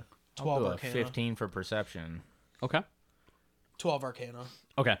 Arcana. Okay. 12 Do a Arcana. 15 for perception. Okay. 12 Arcana.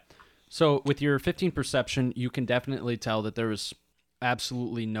 Okay. So with your 15 perception, you can definitely tell that there was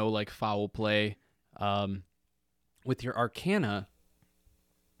absolutely no like foul play. With your Arcana,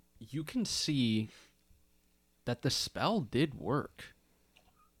 you can see that the spell did work.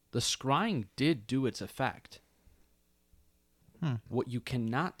 The scrying did do its effect. What you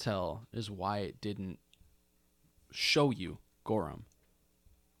cannot tell is why it didn't show you Gorham.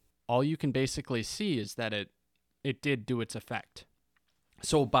 All you can basically see is that it did do its effect.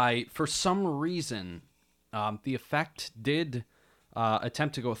 So for some reason, the effect did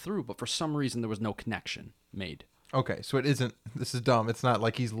attempt to go through, but for some reason there was no connection made. Okay, so it isn't. This is dumb. It's not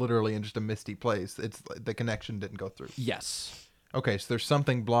like he's literally in just a misty place. It's the connection didn't go through. Yes. Okay, so there's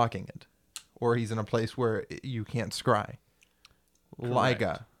something blocking it, or he's in a place where you can't scry.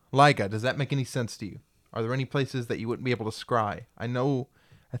 Correct. Liga, does that make any sense to you? Are there any places that you wouldn't be able to scry? I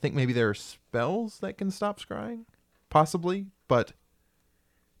think maybe there are spells that can stop scrying, possibly, but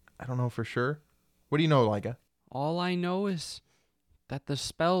I don't know for sure. What do you know, Liga? All I know is that the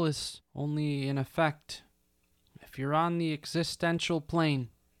spell is only in effect if you're on the existential plane.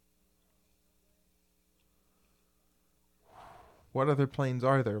 What other planes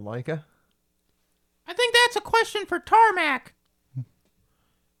are there, Liga? I think that's a question for Tarmac.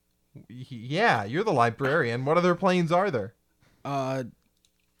 Yeah, you're the librarian. What other planes are there?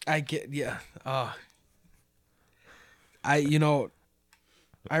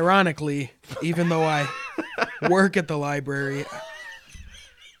 Ironically, even though I work at the library,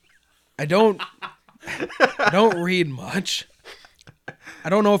 I don't read much. I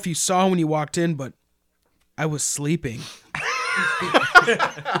don't know if you saw when you walked in, but I was sleeping.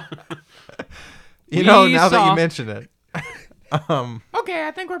 You know, We now that saw- you mention it. Okay,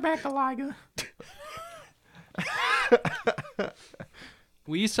 I think we're back to Liga.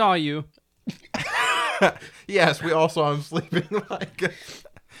 We saw you. Yes, we all saw him sleeping. Like,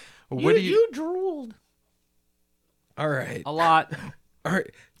 what do you? You drooled. All right. A lot. All right.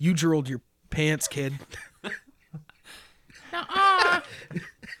 You drooled your pants, kid. Nuh-uh.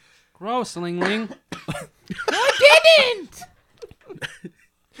 Gross, Ling Ling. I didn't.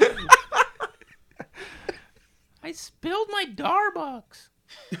 I spilled my Darbucks.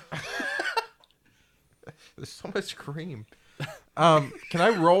 There's so much cream. Can I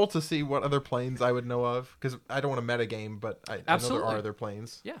roll to see what other planes I would know of? Because I don't want to metagame, but I know there Absolutely. are other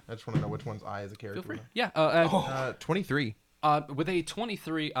planes. Yeah. I just want to know which ones I as a character. Feel free. know. Yeah. 23. With a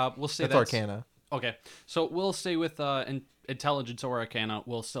 23, we'll say That's Arcana. Okay, so we'll say with intelligence or Arcana,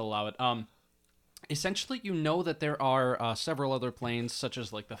 we'll still allow it. Essentially, you know that there are several other planes, such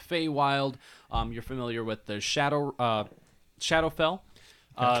as like the Feywild. You're familiar with the Shadowfell.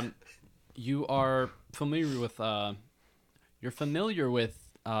 You are familiar with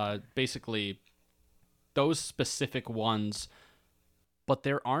basically those specific ones, but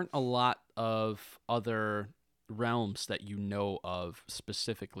there aren't a lot of other realms that you know of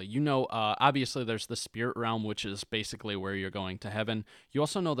specifically. You know, obviously there's the spirit realm, which is basically where you're going to heaven. You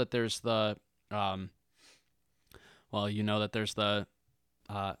also know that there's the there's the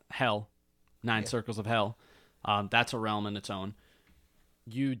hell, 9 circles of hell. That's a realm in its own.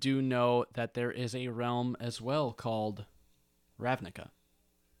 You do know that there is a realm as well called Ravnica.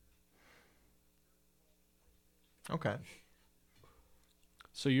 Okay.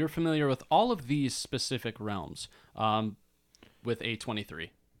 So you're familiar with all of these specific realms with a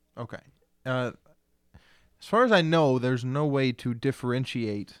 23. Okay. As far as I know, there's no way to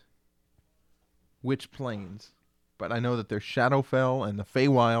differentiate which planes, but I know that there's Shadowfell and the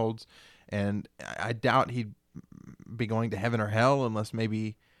Feywilds, and I doubt he'd be going to heaven or hell unless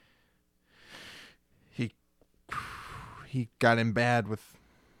maybe he got in bad with.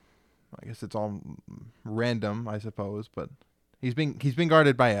 I guess it's all random, I suppose, but he's being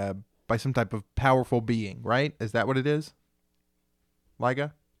guarded by some type of powerful being, right? Is that what it is?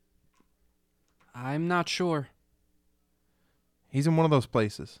 Liga? I'm not sure. He's in one of those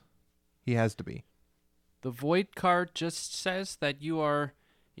places. He has to be. The void card just says that you are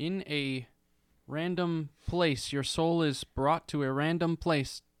in a random place. Your soul is brought to a random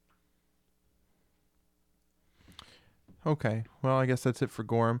place. Okay. Well, I guess that's it for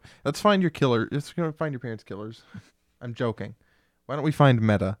Gorham. Let's find your killer. Let's go find your parents' killers. I'm joking. Why don't we find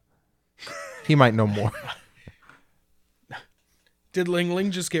Meta? He might know more. Did Ling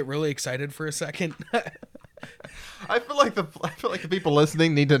Ling just get really excited for a second? I feel like the people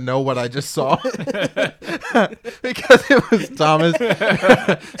listening need to know what I just saw. Because it was Thomas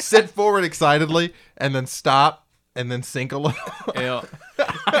sit forward excitedly and then stop and then sink a little. Yeah.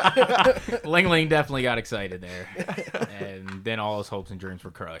 Ling Ling definitely got excited there. And then all his hopes and dreams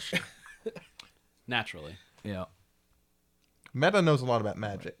were crushed. Naturally. Yeah. Meta knows a lot about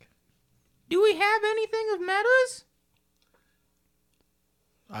magic. Do we have anything of metas?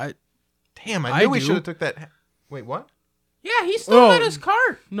 Damn, I I knew we do. should have took that. Wait, what? Yeah, he still Oh. met his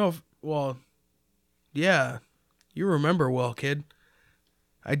cart. No, well, yeah. You remember well, kid.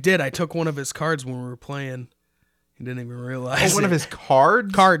 I did. I took one of his cards when we were playing. He didn't even realize Oh, one it. of his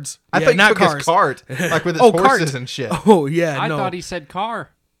cards? cards. I Yeah, thought you not took cars. his cart, like with his Oh, horses cart. and shit. Oh yeah, I no. thought he said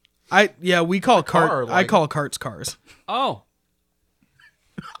car. We call cart. car, I like- call carts cars. Oh.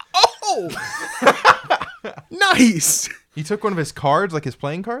 Oh, nice. He took one of his cards, like his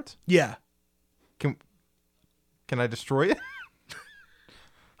playing cards. Yeah. Can I destroy it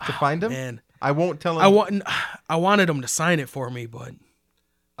to find him? Man, I won't tell him. I wanted him to sign it for me, but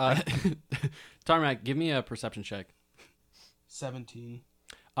Tarmac, give me a perception check. 17.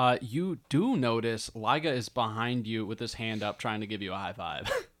 You do notice Liga is behind you with his hand up trying to give you a high five.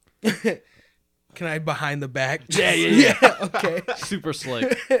 Can I behind the back? Yeah. Okay. Super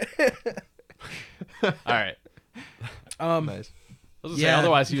slick. All right. Nice. I was gonna say, Yeah.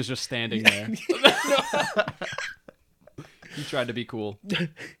 otherwise he was just standing there. He tried to be cool.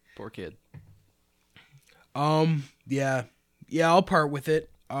 Poor kid. Yeah. Yeah, I'll part with it.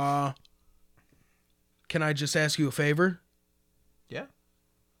 Can I just ask you a favor? Yeah.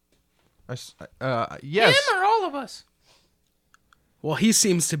 Yes. Him or all of us? Well, he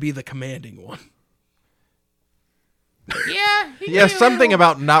seems to be the commanding one. Yeah. He Yeah, can be a something little-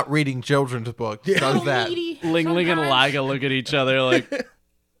 about not reading children's books does little that. needy Ling Ling and sometimes. Liga look at each other like,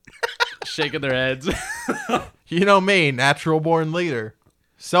 shaking their heads. You know me, natural born leader.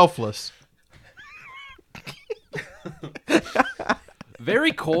 Selfless.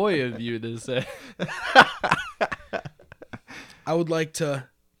 Very coy of you to say. I would like to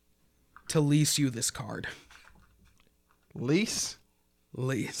lease you this card. Lease?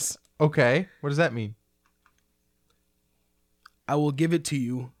 Lease. Okay. What does that mean? I will give it to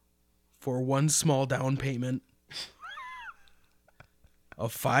you for one small down payment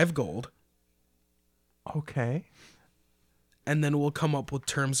of 5 gold, Okay. and then we'll come up with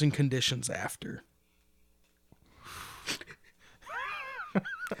terms and conditions after.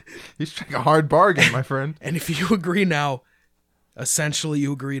 You strike a hard bargain, my friend. And if you agree now, essentially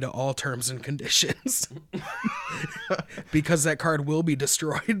you agree to all terms and conditions. Because that card will be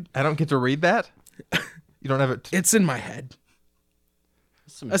destroyed. I don't get to read that? You don't have it. It's in my head.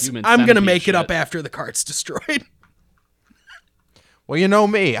 Some human I'm going to centipede make shit. it up after the card's destroyed. Well, you know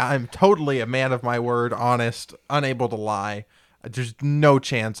me. I'm totally a man of my word, honest, unable to lie. There's no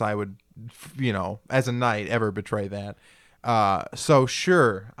chance I would, as a knight, ever betray that. So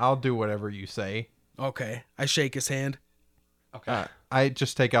sure, I'll do whatever you say. Okay. I shake his hand. Okay. I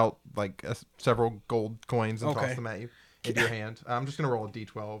just take out like several gold coins and Okay. toss them at you into your hand. I'm just gonna roll a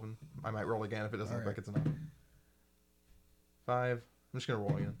d12, and I might roll again if it doesn't look like it's enough. 5. I'm just gonna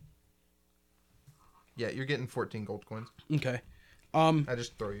roll again. Yeah, you're getting 14 gold coins. Okay. I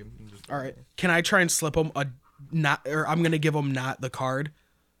just throw you. All right. Can I try and slip him I'm going to give him not the card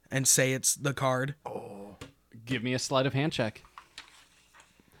and say it's the card. Give me a sleight of hand check.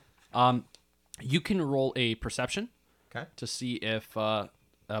 You can roll a perception Okay. to see if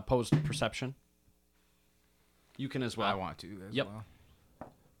opposed perception. You can as well. I want to as Yep. well.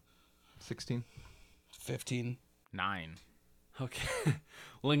 16. 15. 9. Okay.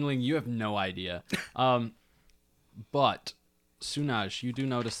 Ling Ling, you have no idea. But Sunaj, you do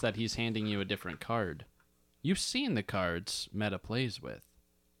notice that he's handing you a different card. You've seen the cards Meta plays with.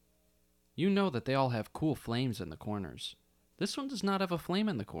 You know that they all have cool flames in the corners. This one does not have a flame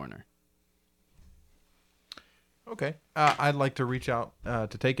in the corner. Okay. I'd like to reach out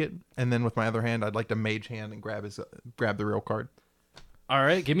to take it, and then with my other hand, I'd like to mage hand and grab the real card. All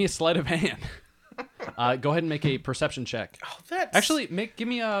right, give me a sleight of hand. Go ahead and make a perception check. Oh, that's... Actually, give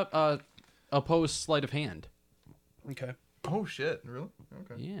me a opposed sleight of hand. Okay. Oh shit! Really?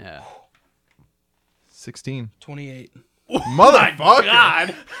 Okay. Yeah. 16. 28. Motherfucker!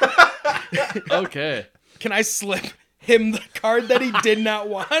 God. Okay. Can I slip him the card that he did not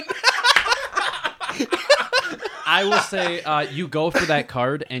want? I will say you go for that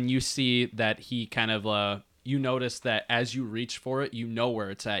card and you see that he kind of you notice that as you reach for it, you know where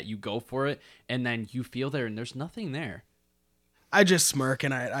it's at. You go for it and then you feel there and there's nothing there. I just smirk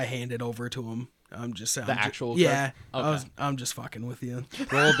and I hand it over to him. I'm just saying. Actual Yeah. card? Okay. I'm just fucking with you.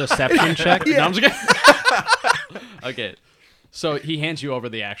 Roll a deception check. Yeah. No, I'm just kidding. Okay. So he hands you over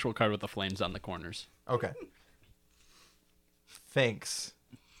the actual card with the flames on the corners. Okay. Thanks.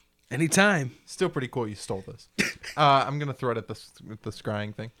 Anytime. Still pretty cool you stole this. I'm gonna throw it at the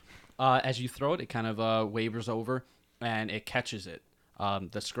scrying thing. As you throw it, it kind of wavers over and it catches it.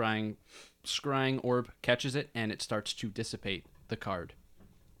 The scrying orb catches it and it starts to dissipate the card.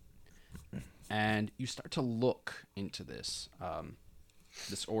 And you start to look into this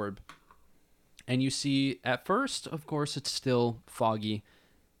orb. And you see, at first, of course, it's still foggy,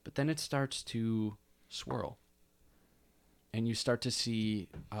 but then it starts to swirl. And you start to see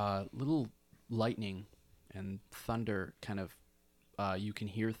little lightning and thunder kind of, you can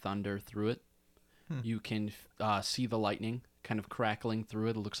hear thunder through it. You can see the lightning kind of crackling through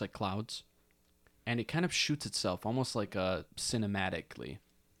it. It looks like clouds. And it kind of shoots itself, almost like cinematically.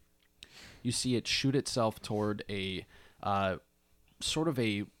 You see it shoot itself toward a sort of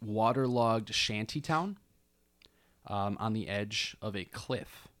a waterlogged shanty town on the edge of a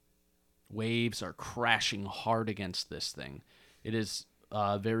cliff. Waves are crashing hard against this thing. It is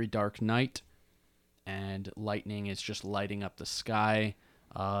a very dark night, and lightning is just lighting up the sky,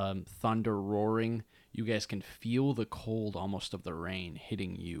 thunder roaring. You guys can feel the cold almost of the rain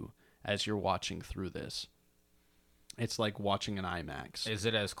hitting you as you're watching through this. It's like watching an IMAX. Is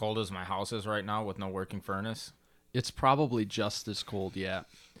it as cold as my house is right now with no working furnace? It's probably just as cold, yeah.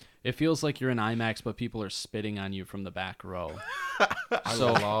 It feels like you're in IMAX, but people are spitting on you from the back row. I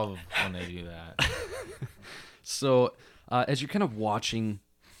love when they do that. So as you're kind of watching,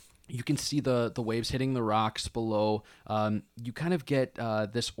 you can see the waves hitting the rocks below. You kind of get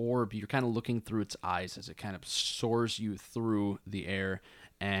this orb. You're kind of looking through its eyes as it kind of soars you through the air,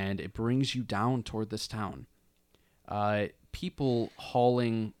 and it brings you down toward this town. People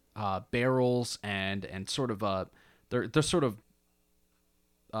hauling barrels and sort of they're sort of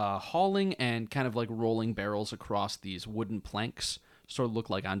hauling and kind of like rolling barrels across these wooden planks, sort of look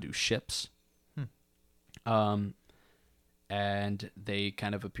like onto ships. And they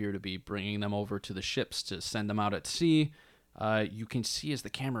kind of appear to be bringing them over to the ships to send them out at sea. You can see as the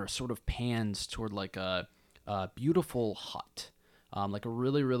camera sort of pans toward like a beautiful hut, like a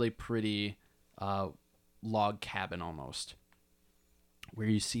really, really pretty log cabin almost, where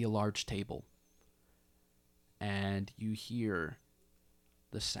you see a large table. And you hear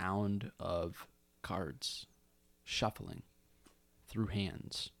the sound of cards shuffling through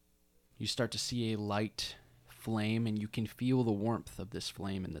hands. You start to see a light flame, and you can feel the warmth of this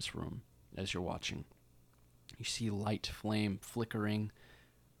flame in this room as you're watching. You see light flame flickering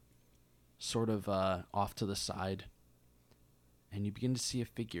sort of off to the side, and you begin to see a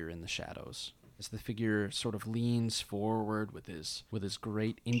figure in the shadows as the figure sort of leans forward with his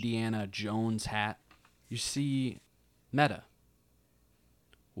great Indiana Jones hat. You see Meta,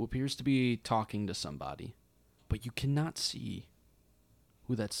 who appears to be talking to somebody, but you cannot see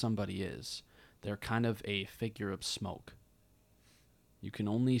who that somebody is. They're kind of a figure of smoke. You can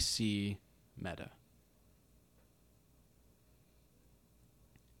only see Meta.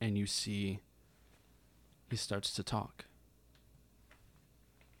 And you see he starts to talk.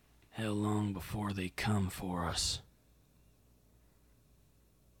 How long before they come for us?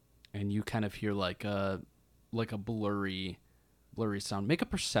 And you kind of hear like a blurry sound. Make a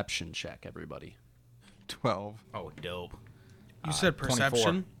perception check, everybody. 12. Oh, dope. You said 24.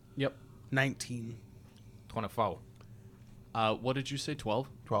 perception? Yep. 19. 24. What did you say, 12?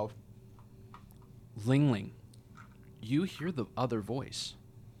 12. Ling, you hear the other voice.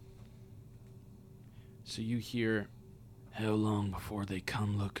 So you hear, how long before they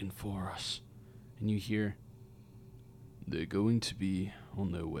come looking for us? And you hear, they're going to be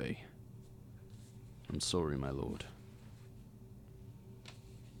on their way. I'm sorry, my lord.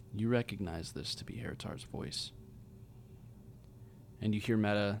 You recognize this to be Heritar's voice. And you hear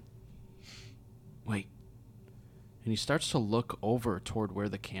Meta, wait. And he starts to look over toward where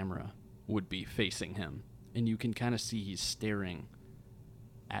the camera would be facing him. And you can kind of see he's staring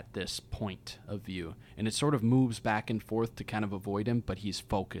at this point of view. And it sort of moves back and forth to kind of avoid him, but he's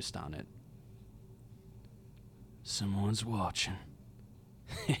focused on it. Someone's watching.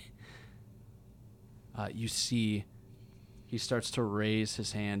 You see, he starts to raise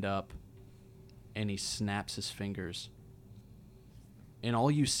his hand up, and he snaps his fingers. And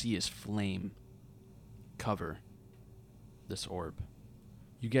all you see is flame cover this orb.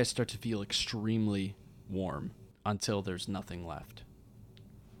 You guys start to feel extremely warm until there's nothing left.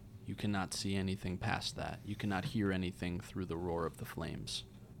 You cannot see anything past that. You cannot hear anything through the roar of the flames.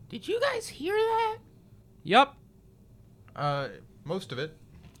 Did you guys hear that? Yup. Most of it.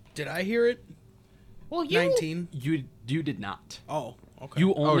 Did I hear it? Well, you 19. You did not. Oh, okay.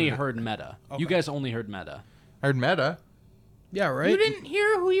 You only Oh, heard Meta. Okay. You guys only heard Meta. I heard Meta. Yeah, right? You didn't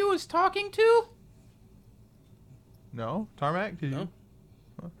hear who you was talking to? No? Tarmac? Did No. you?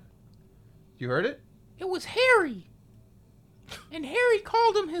 Huh? You heard it? It was Harry. And Harry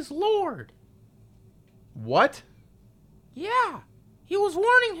called him his lord. What? Yeah. He was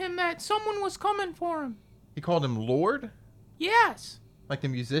warning him that someone was coming for him. He called him Lord? Yes. Like the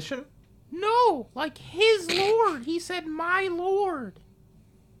musician? No, like his lord. He said, my lord.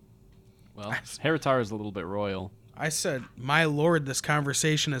 Well, Heritar is a little bit royal. I said, my lord, this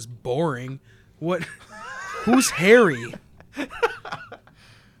conversation is boring. What? Who's Harry?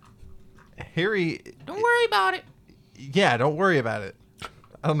 Harry. Don't worry about it. Yeah, don't worry about it.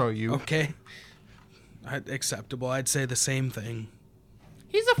 I don't know you. Okay. Acceptable. I'd say the same thing.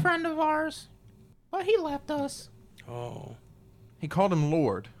 He's a friend of ours. But he left us. Oh. He called him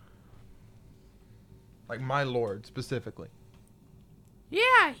Lord. Like my Lord, specifically.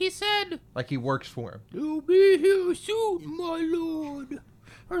 Yeah, he said, Like he works for him. you'll be here soon, my lord.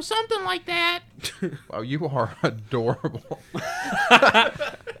 Or something like that. Wow, you are adorable. Can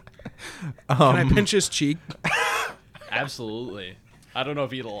I pinch his cheek? Absolutely. I don't know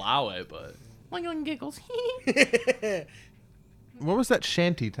if he'd allow it, but... Ling giggles. What was that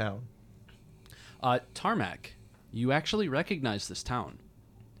shanty town? Tarmac, you actually recognize this town.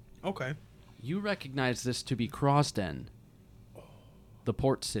 Okay. You recognize this to be Crosden, the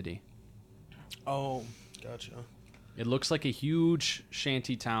port city. Oh, gotcha. It looks like a huge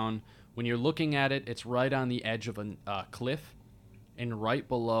shanty town. When you're looking at it, it's right on the edge of a cliff, and right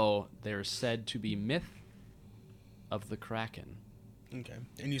below there's said to be myth of the Kraken. Okay.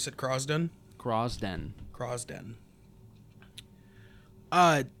 And you said Crosden? Crosden. Crosden.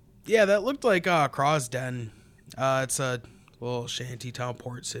 Yeah, that looked like Crosden. It's a little shanty town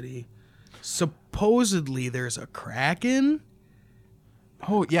port city. Supposedly there's a Kraken,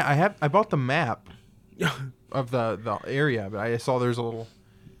 Oh yeah, I bought the map of the area, but I saw there's a little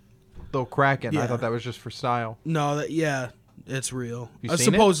crack in. I Yeah. thought that was just for style. No, it's real. You seen it?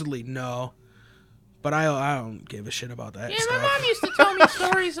 Supposedly, no. But I don't give a shit about that Yeah, stuff. my mom used to tell me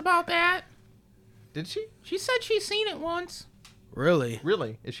stories about that. Did she? She said she's seen it once. Really?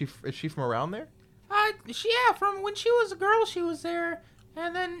 Really? Is she from around there? From when she was a girl, she was there,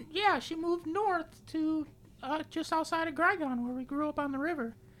 and then she moved north to just outside of Grygon, where we grew up on the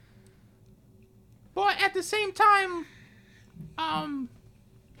river. But at the same time,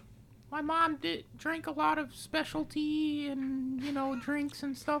 my mom drank a lot of specialty and drinks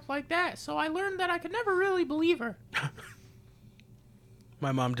and stuff like that. So I learned that I could never really believe her.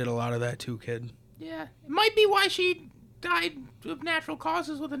 My mom did a lot of that too, kid. Yeah, it might be why she died of natural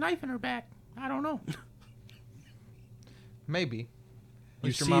causes with a knife in her back. I don't know. Maybe. At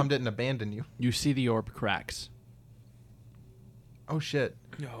least your see- mom didn't abandon you. You see the orb cracks. Oh shit!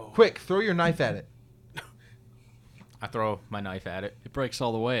 No. Quick, throw your knife at it. I throw my knife at it. It breaks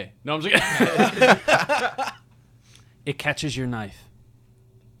all the way. No, I'm just kidding. It catches your knife.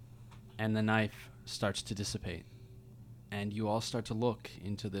 And the knife starts to dissipate. And you all start to look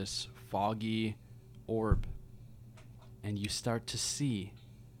into this foggy orb. And you start to see,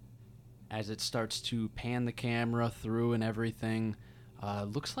 as it starts to pan the camera through and everything,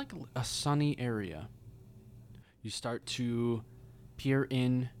 looks like a sunny area. You start to peer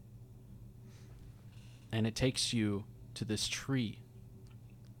in, and it takes you to this tree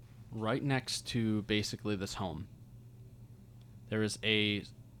right next to basically this home. There is a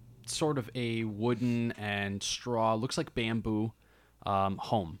sort of a wooden and straw, looks like bamboo,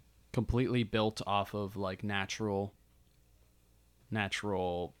 home, completely built off of like natural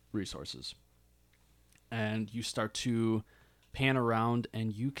resources. And you start to pan around,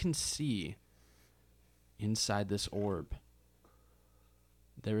 and you can see inside this orb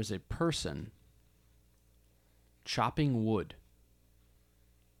there is a person chopping wood.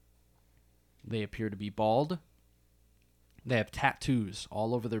 They appear to be bald. They have tattoos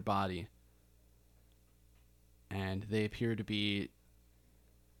all over their body. And they appear to be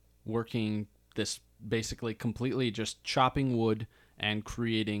working this basically completely just chopping wood and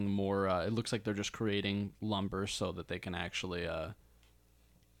creating more. It looks like they're just creating lumber so that they can actually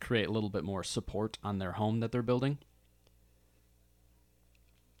create a little bit more support on their home that they're building.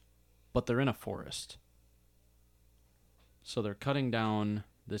 But they're in a forest. So they're cutting down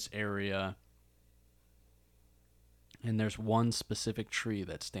this area, and there's one specific tree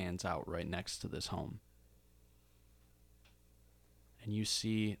that stands out right next to this home. And you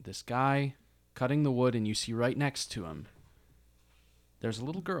see this guy cutting the wood, and you see right next to him, there's a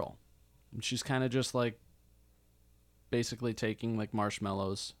little girl. And she's kind of just like basically taking like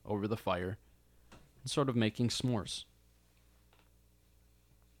marshmallows over the fire and sort of making s'mores.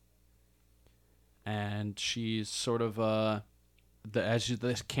 And she's sort of as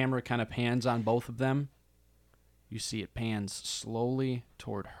this camera kind of pans on both of them, you see it pans slowly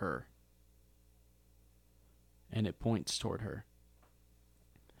toward her, and it points toward her,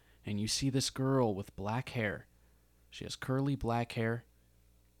 and you see this girl with black hair. She has curly black hair,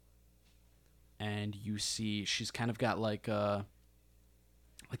 and you see she's kind of got like a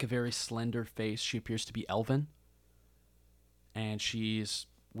very slender face. She appears to be elven, and she's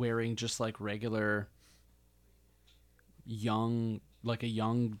wearing just like regular young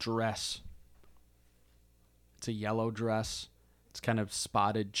dress. It's a yellow dress. It's kind of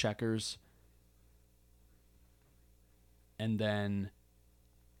spotted checkers. And then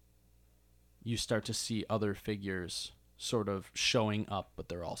you start to see other figures sort of showing up, but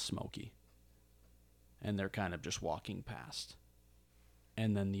they're all smoky. And they're kind of just walking past.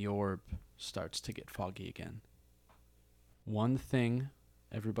 And then the orb starts to get foggy again. One thing.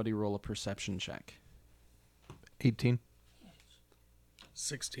 Everybody roll a perception check. 18.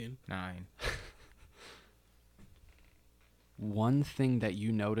 16. 9. One thing that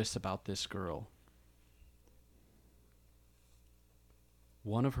you notice about this girl.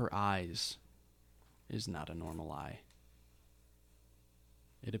 One of her eyes is not a normal eye.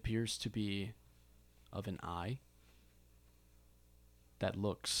 It appears to be of an eye that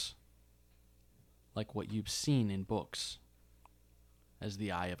looks like what you've seen in books as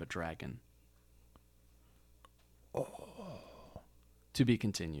the eye of a dragon. Oh. To be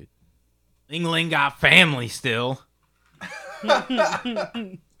continued. Ling Ling got family still. Wow,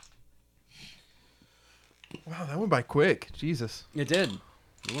 that went by quick. Jesus. It did.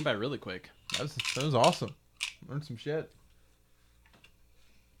 It went by really quick. That was awesome. Learned some shit.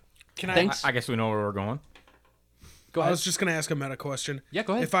 Can Thanks. I guess we know where we're going. Go I ahead. was just gonna ask a meta question. Yeah,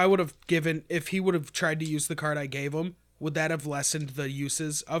 go ahead. If he would have tried to use the card I gave him, would that have lessened the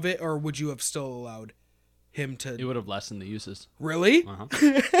uses of it, or would you have still allowed him to? It would have lessened the uses. Really? Uh-huh.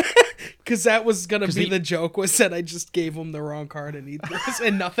 Because that was gonna be he- the joke, was that I just gave him the wrong card and he throws,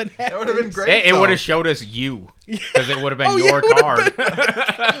 and nothing happened. That would have been great. It though. would have showed us you because it would have been Oh, yeah, your it would've card.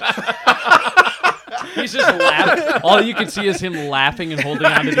 He's just laughing. All you can see is him laughing and holding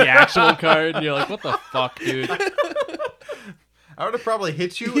onto the actual card. And you're like, what the fuck, dude? I would have probably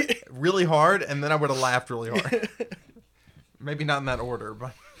hit you really hard, and then I would have laughed really hard. Maybe not in that order,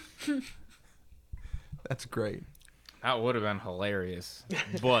 but that's great. That would have been hilarious,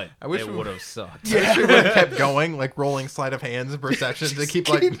 but I wish it we- would have sucked. Yeah, we would have kept going, like rolling sleight of hands and perception to keep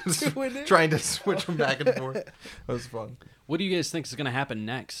like keep doing it. trying to switch them back and forth. That was fun. What do you guys think is going to happen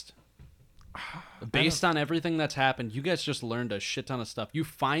next? Based on everything that's happened, you guys just learned a shit ton of stuff. You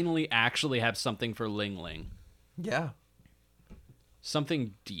finally actually have something for Ling Ling. Yeah,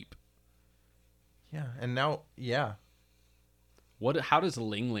 Something deep. yeah, and now, yeah, How does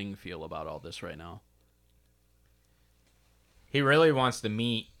Ling Ling feel about all this right now? He really wants to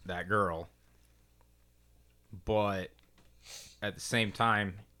meet that girl, but at the same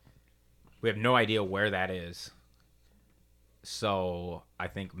time, we have no idea where that is. So I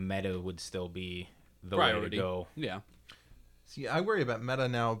think Meta would still be the way to go. Yeah. See, I worry about Meta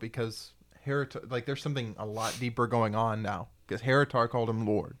now because like there's something a lot deeper going on now because Heritar called him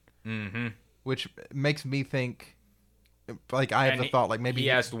Lord, Mm-hmm. which makes me think, like I have the thought, like maybe he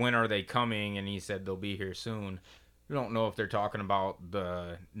asked when are they coming, and he said they'll be here soon. We don't know if they're talking about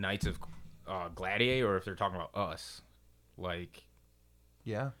the Knights of Gladiator or if they're talking about us. Like,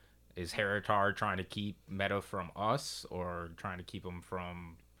 yeah, is Heritar trying to keep Meta from us or trying to keep him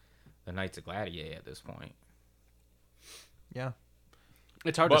from the Knights of Gladiator at this point? yeah.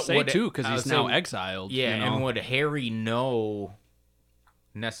 It's hard But to say, would it- too, because I he's would now say- exiled. Yeah, you know? and would Harry know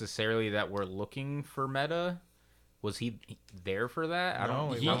necessarily that we're looking for Meta? Was he there for that? I No,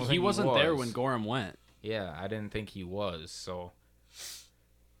 don't. he I don't He think wasn't there was. when Gorham went. Yeah, I didn't think he was. So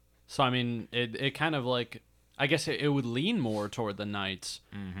So, I mean, it kind of like... I guess it would lean more toward the Knights.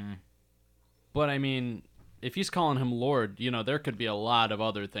 mm-hmm. But, I mean, if he's calling him Lord, you know, there could be a lot of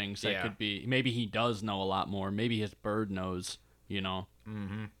other things that Yeah. could be... Maybe he does know a lot more. Maybe his bird knows, you know.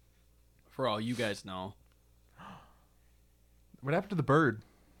 Mm-hmm. For all you guys know. What happened to the bird?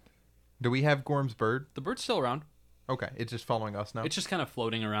 Do we have Gorm's bird? The bird's still around. Okay, it's just following us now. It's just kind of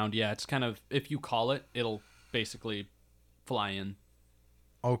floating around. Yeah, it's kind of... If you call it, it'll basically fly in.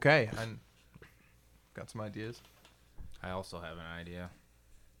 Okay, I got some ideas. I also have an idea.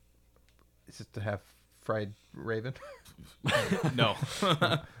 Is it to have fried raven? No,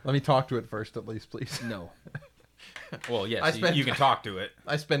 Let me talk to it first, at least, please. no. Well, I yes, spent- you can talk to it.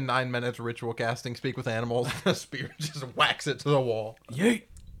 I spend 9 minutes ritual casting, speak with animals, and a spear just whacks it to the wall. Yeet!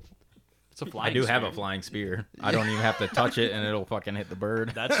 It's a I flying do have a spear. flying spear. I don't even have to touch it, and it'll fucking hit the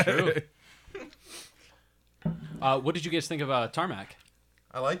bird. That's true. What did you guys think of Tarmac?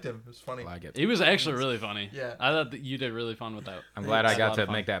 I liked him. It was funny. I get. He was actually really funny. Yeah. I thought that you did really fun with that. I'm glad I It's a got lot to of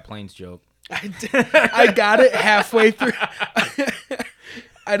fun. make that planes joke. I got it halfway through.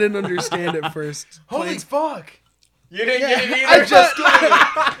 I didn't understand it first. Holy Planes- fuck! You didn't Yeah, get it I either. just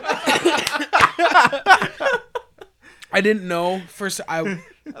I didn't know. First, I you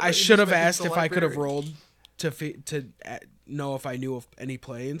should have just went asked to the if I could have library. rolled to know if I knew of any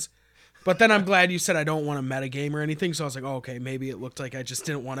planes. But then I'm glad you said I don't want a metagame or anything. So I was like, oh, okay, maybe it looked like I just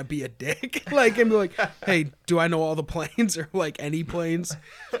didn't want to be a dick. Like, and be like, hey, do I know all the planes or like any planes?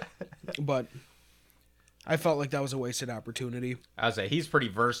 But I felt like that was a wasted opportunity. I was say he's pretty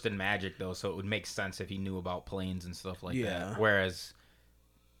versed in magic though, so it would make sense if he knew about planes and stuff like Yeah. that. Whereas,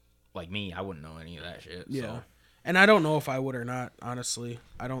 like me, I wouldn't know any of that shit. Yeah. So. And I don't know if I would or not, honestly.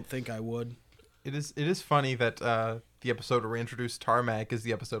 I don't think I would. It is funny that the episode where we introduced Tarmac is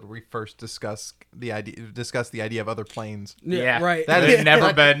the episode where we first discuss the idea of other planes. Yeah, right. That is- has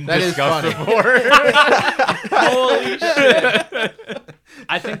never that- been that is discussed funny. before. Holy shit!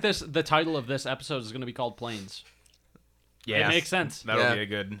 I think the title of this episode is going to be called Planes. Yeah, It makes sense. That'll Yeah. be a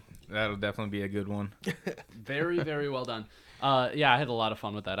good. That'll definitely be a good one. Very, very well done. Yeah, I had a lot of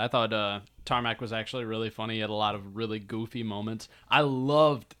fun with that. I thought Tarmac was actually really funny. He had a lot of really goofy moments. I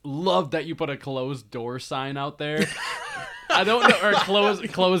loved that you put a closed door sign out there. I don't know, or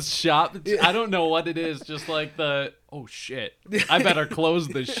closed shop. I don't know what it is. Just like oh shit, I better close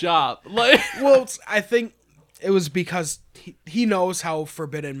the shop. Like, Well, I think it was because he knows how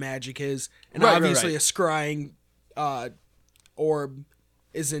forbidden magic is, and Right, obviously right. a scrying orb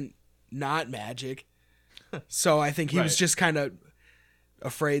isn't not magic. So I think he was Right. just kind of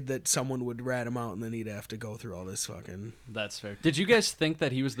afraid that someone would rat him out, and then he'd have to go through all this fucking. that's fair. Did you guys think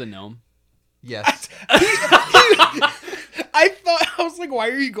that he was the gnome? Yes. I was like, why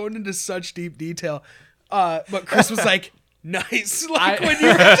are you going into such deep detail? But Chris was like, nice. Like when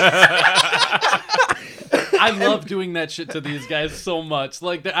you I love doing that shit to these guys so much.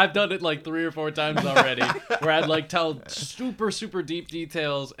 Like I've done it like 3 or 4 times already, where I'd like tell super super deep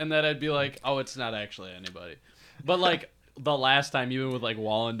details, and then I'd be like, oh, it's not actually anybody. But like the last time, even with like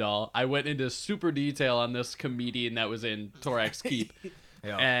Wallendahl, I went into super detail on this comedian that was in Torax Keep.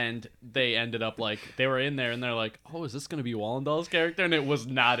 Yeah. And they ended up like, they were in there and they're like, oh, is this going to be Wallendahl's character? And it was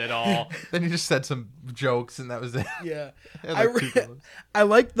not at all. Then you just said some jokes and that was it. yeah. Had, like, 2 villains. I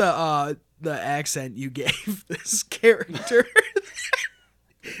like the accent you gave this character.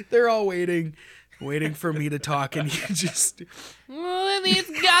 They're all waiting for me to talk, and you just Oh, these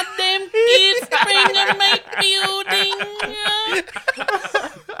goddamn kids bring in my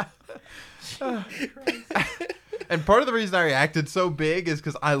building. And part of the reason I reacted so big is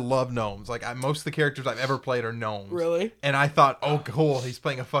because I love gnomes. Like, most of the characters I've ever played are gnomes. really. And I thought, oh, cool, he's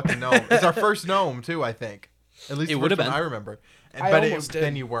playing a fucking gnome. It's our first gnome, too, I think. At least It the would've first one been. I remember. And, I but almost did.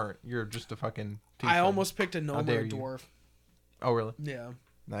 then you weren't. You're just a fucking tiefling. I almost picked a gnome or dare a you. dwarf. Oh, really? Yeah.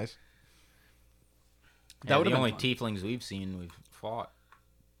 Nice. That would've the been only fun. tieflings we've fought.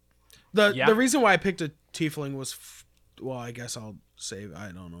 Yeah. The reason why I picked a tiefling was, well, I guess I'll say, I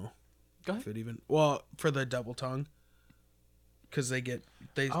don't know. Go ahead. If it even, well, for the double tongue. Because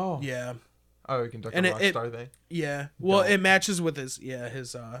Oh. yeah. Oh, you can duck And a it- rock it- star thing. Yeah. Well, Don't. it matches with his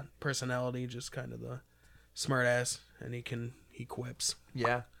personality, just kind of the smart ass, and he quips.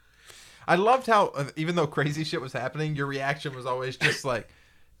 Yeah. I loved how, even though crazy shit was happening, your reaction was always just like,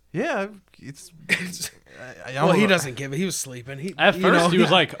 yeah, it's... I Well, don't he know. doesn't give it. He was sleeping. At you first, know, he was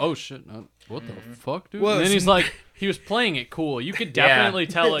like, oh shit, what the fuck, dude? Well, and then it's- he's like, he was playing it cool. You could Yeah. definitely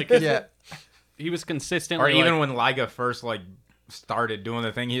tell, like, Yeah. he was consistently Or even like, when Liga first like started doing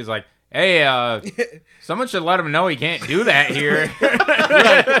the thing, he was like, "Hey, someone should let him know he can't do that here."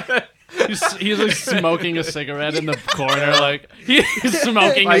 he's like smoking a cigarette in the corner, like he's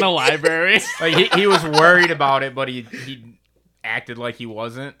smoking in the library. Like he was worried about it, but he acted like he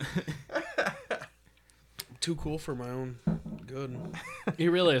wasn't. too cool for my own good. He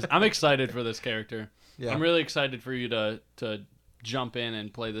really is. I'm excited for this character. Yeah. I'm really excited for you to jump in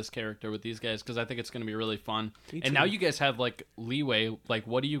and play this character with these guys because I think it's going to be really fun. And now you guys have like leeway. Like,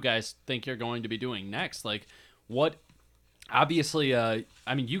 what do you guys think you're going to be doing next? Like, what? Obviously, I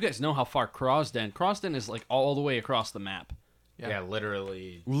mean, you guys know how far Crosden is like all the way across the map, Yeah,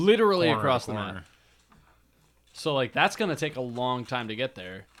 literally literally corner to across the corner. map. So like that's going to take a long time to get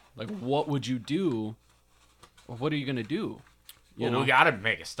there. Like, what would you do? What are you going to do? You Well, know? we got to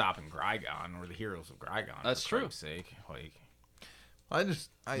make a stop in Grygon. We're the heroes of Grygon. That's for true. Christ's sake. Like, Maybe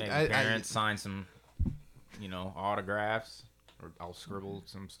maybe parents sign some, autographs, or I'll scribble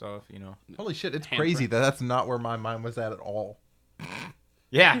some stuff. holy shit, it's Handprint. crazy that's not where my mind was at all.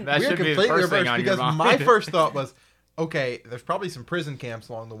 Yeah, that We are should be the completely first thing reversed on your because mind. my first thought was, okay, there's probably some prison camps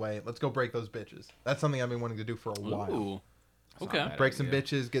along the way. Let's go break those bitches. That's something I've been wanting to do for a while. Ooh. Okay. not bad. Break some idea.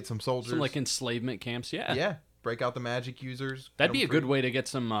 bitches, get some soldiers. Some like enslavement camps, yeah. yeah, break out the magic users. get That'd 'em be a free. good way to get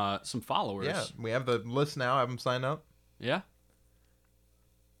some followers. Yeah, we have the list now. Have them sign up. Yeah.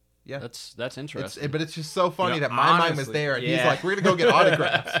 Yeah. That's interesting. But it's just so funny You know, that my mind was honestly, there, and he's yeah. like, "We're gonna go get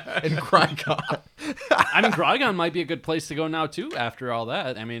autographs in Grygon." I mean, Grygon might be a good place to go now too. After all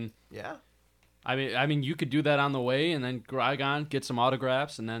that, I mean, Yeah, you could do that on the way, and then Grygon get some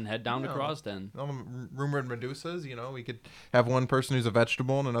autographs, and then head down to Yeah. Crosden. all the rumored Medusas. We could have one person who's a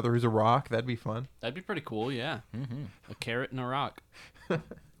vegetable and another who's a rock. That'd be fun. That'd be pretty cool. Yeah. Mm-hmm. A carrot and a rock.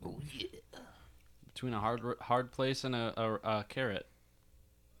 Between a hard place and a carrot,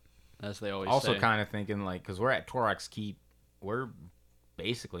 as they always Also, say. kind of thinking like, because we're at Torax Keep, we're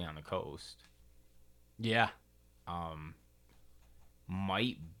basically on the coast. Yeah.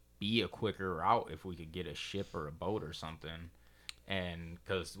 Might be a quicker route if we could get a ship or a boat or something, and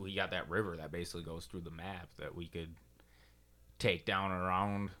because we got that river that basically goes through the map that we could take down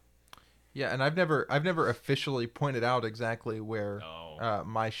around. Yeah, and I've never officially pointed out exactly where No.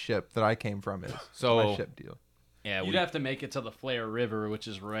 my ship that I came from is. So- my ship deal. Yeah, You'd have to make it to the Flare River, which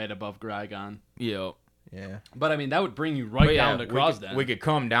is right above Grygon. yeah. Yeah, But I mean, that would bring you right down to Crosden. We could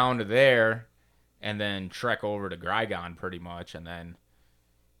come down to there, and then trek over to Grygon pretty much, and then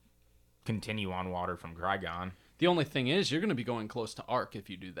continue on water from Grygon. The only thing is, you're going to be going close to Ark if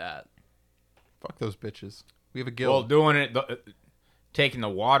you do that. fuck those bitches. We have a Well, guild. doing it, taking the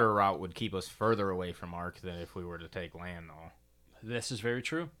water route would keep us further away from Ark than if we were to take land, though. This is very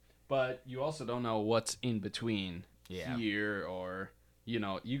true. But you also don't know what's in between Yeah. here or,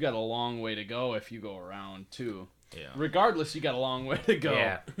 you got a long way to go if you go around, too. Yeah. Regardless, you got a long way to go.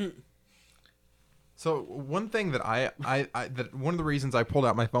 Yeah. So one thing that that one of the reasons I pulled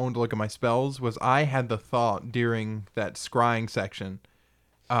out my phone to look at my spells was I had the thought during that scrying section.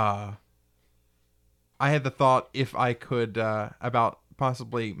 I had the thought if I could about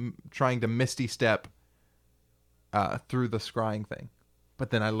possibly trying to Misty Step through the scrying thing, but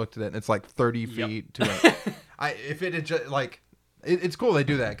then I looked at it and it's like 30 feet to it. If it had just like. It's cool they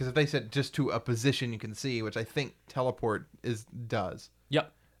do that because if they said just to a position you can see, which I think teleport does.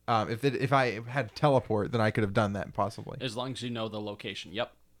 Yep. If I had teleport, then I could have done that possibly. As long as you know the location.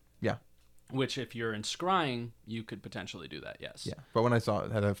 Yep. Yeah. Which, if you're in scrying, you could potentially do that. Yes. Yeah. But when I saw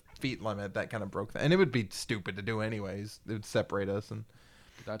it had a feet limit, that kind of broke that, and it would be stupid to do anyways. It would separate us, and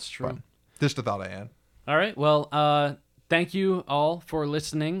That's true. but just a thought I had. All right. Well, thank you all for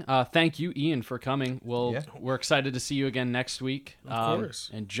listening. Thank you, Ian, for coming. We're excited to see you again next week. Of course.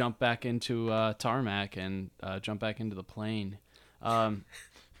 And jump back into Tarmac and jump back into the plane.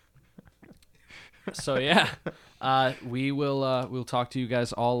 So yeah, we'll talk to you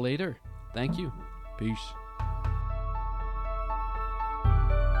guys all later. Thank you. Peace.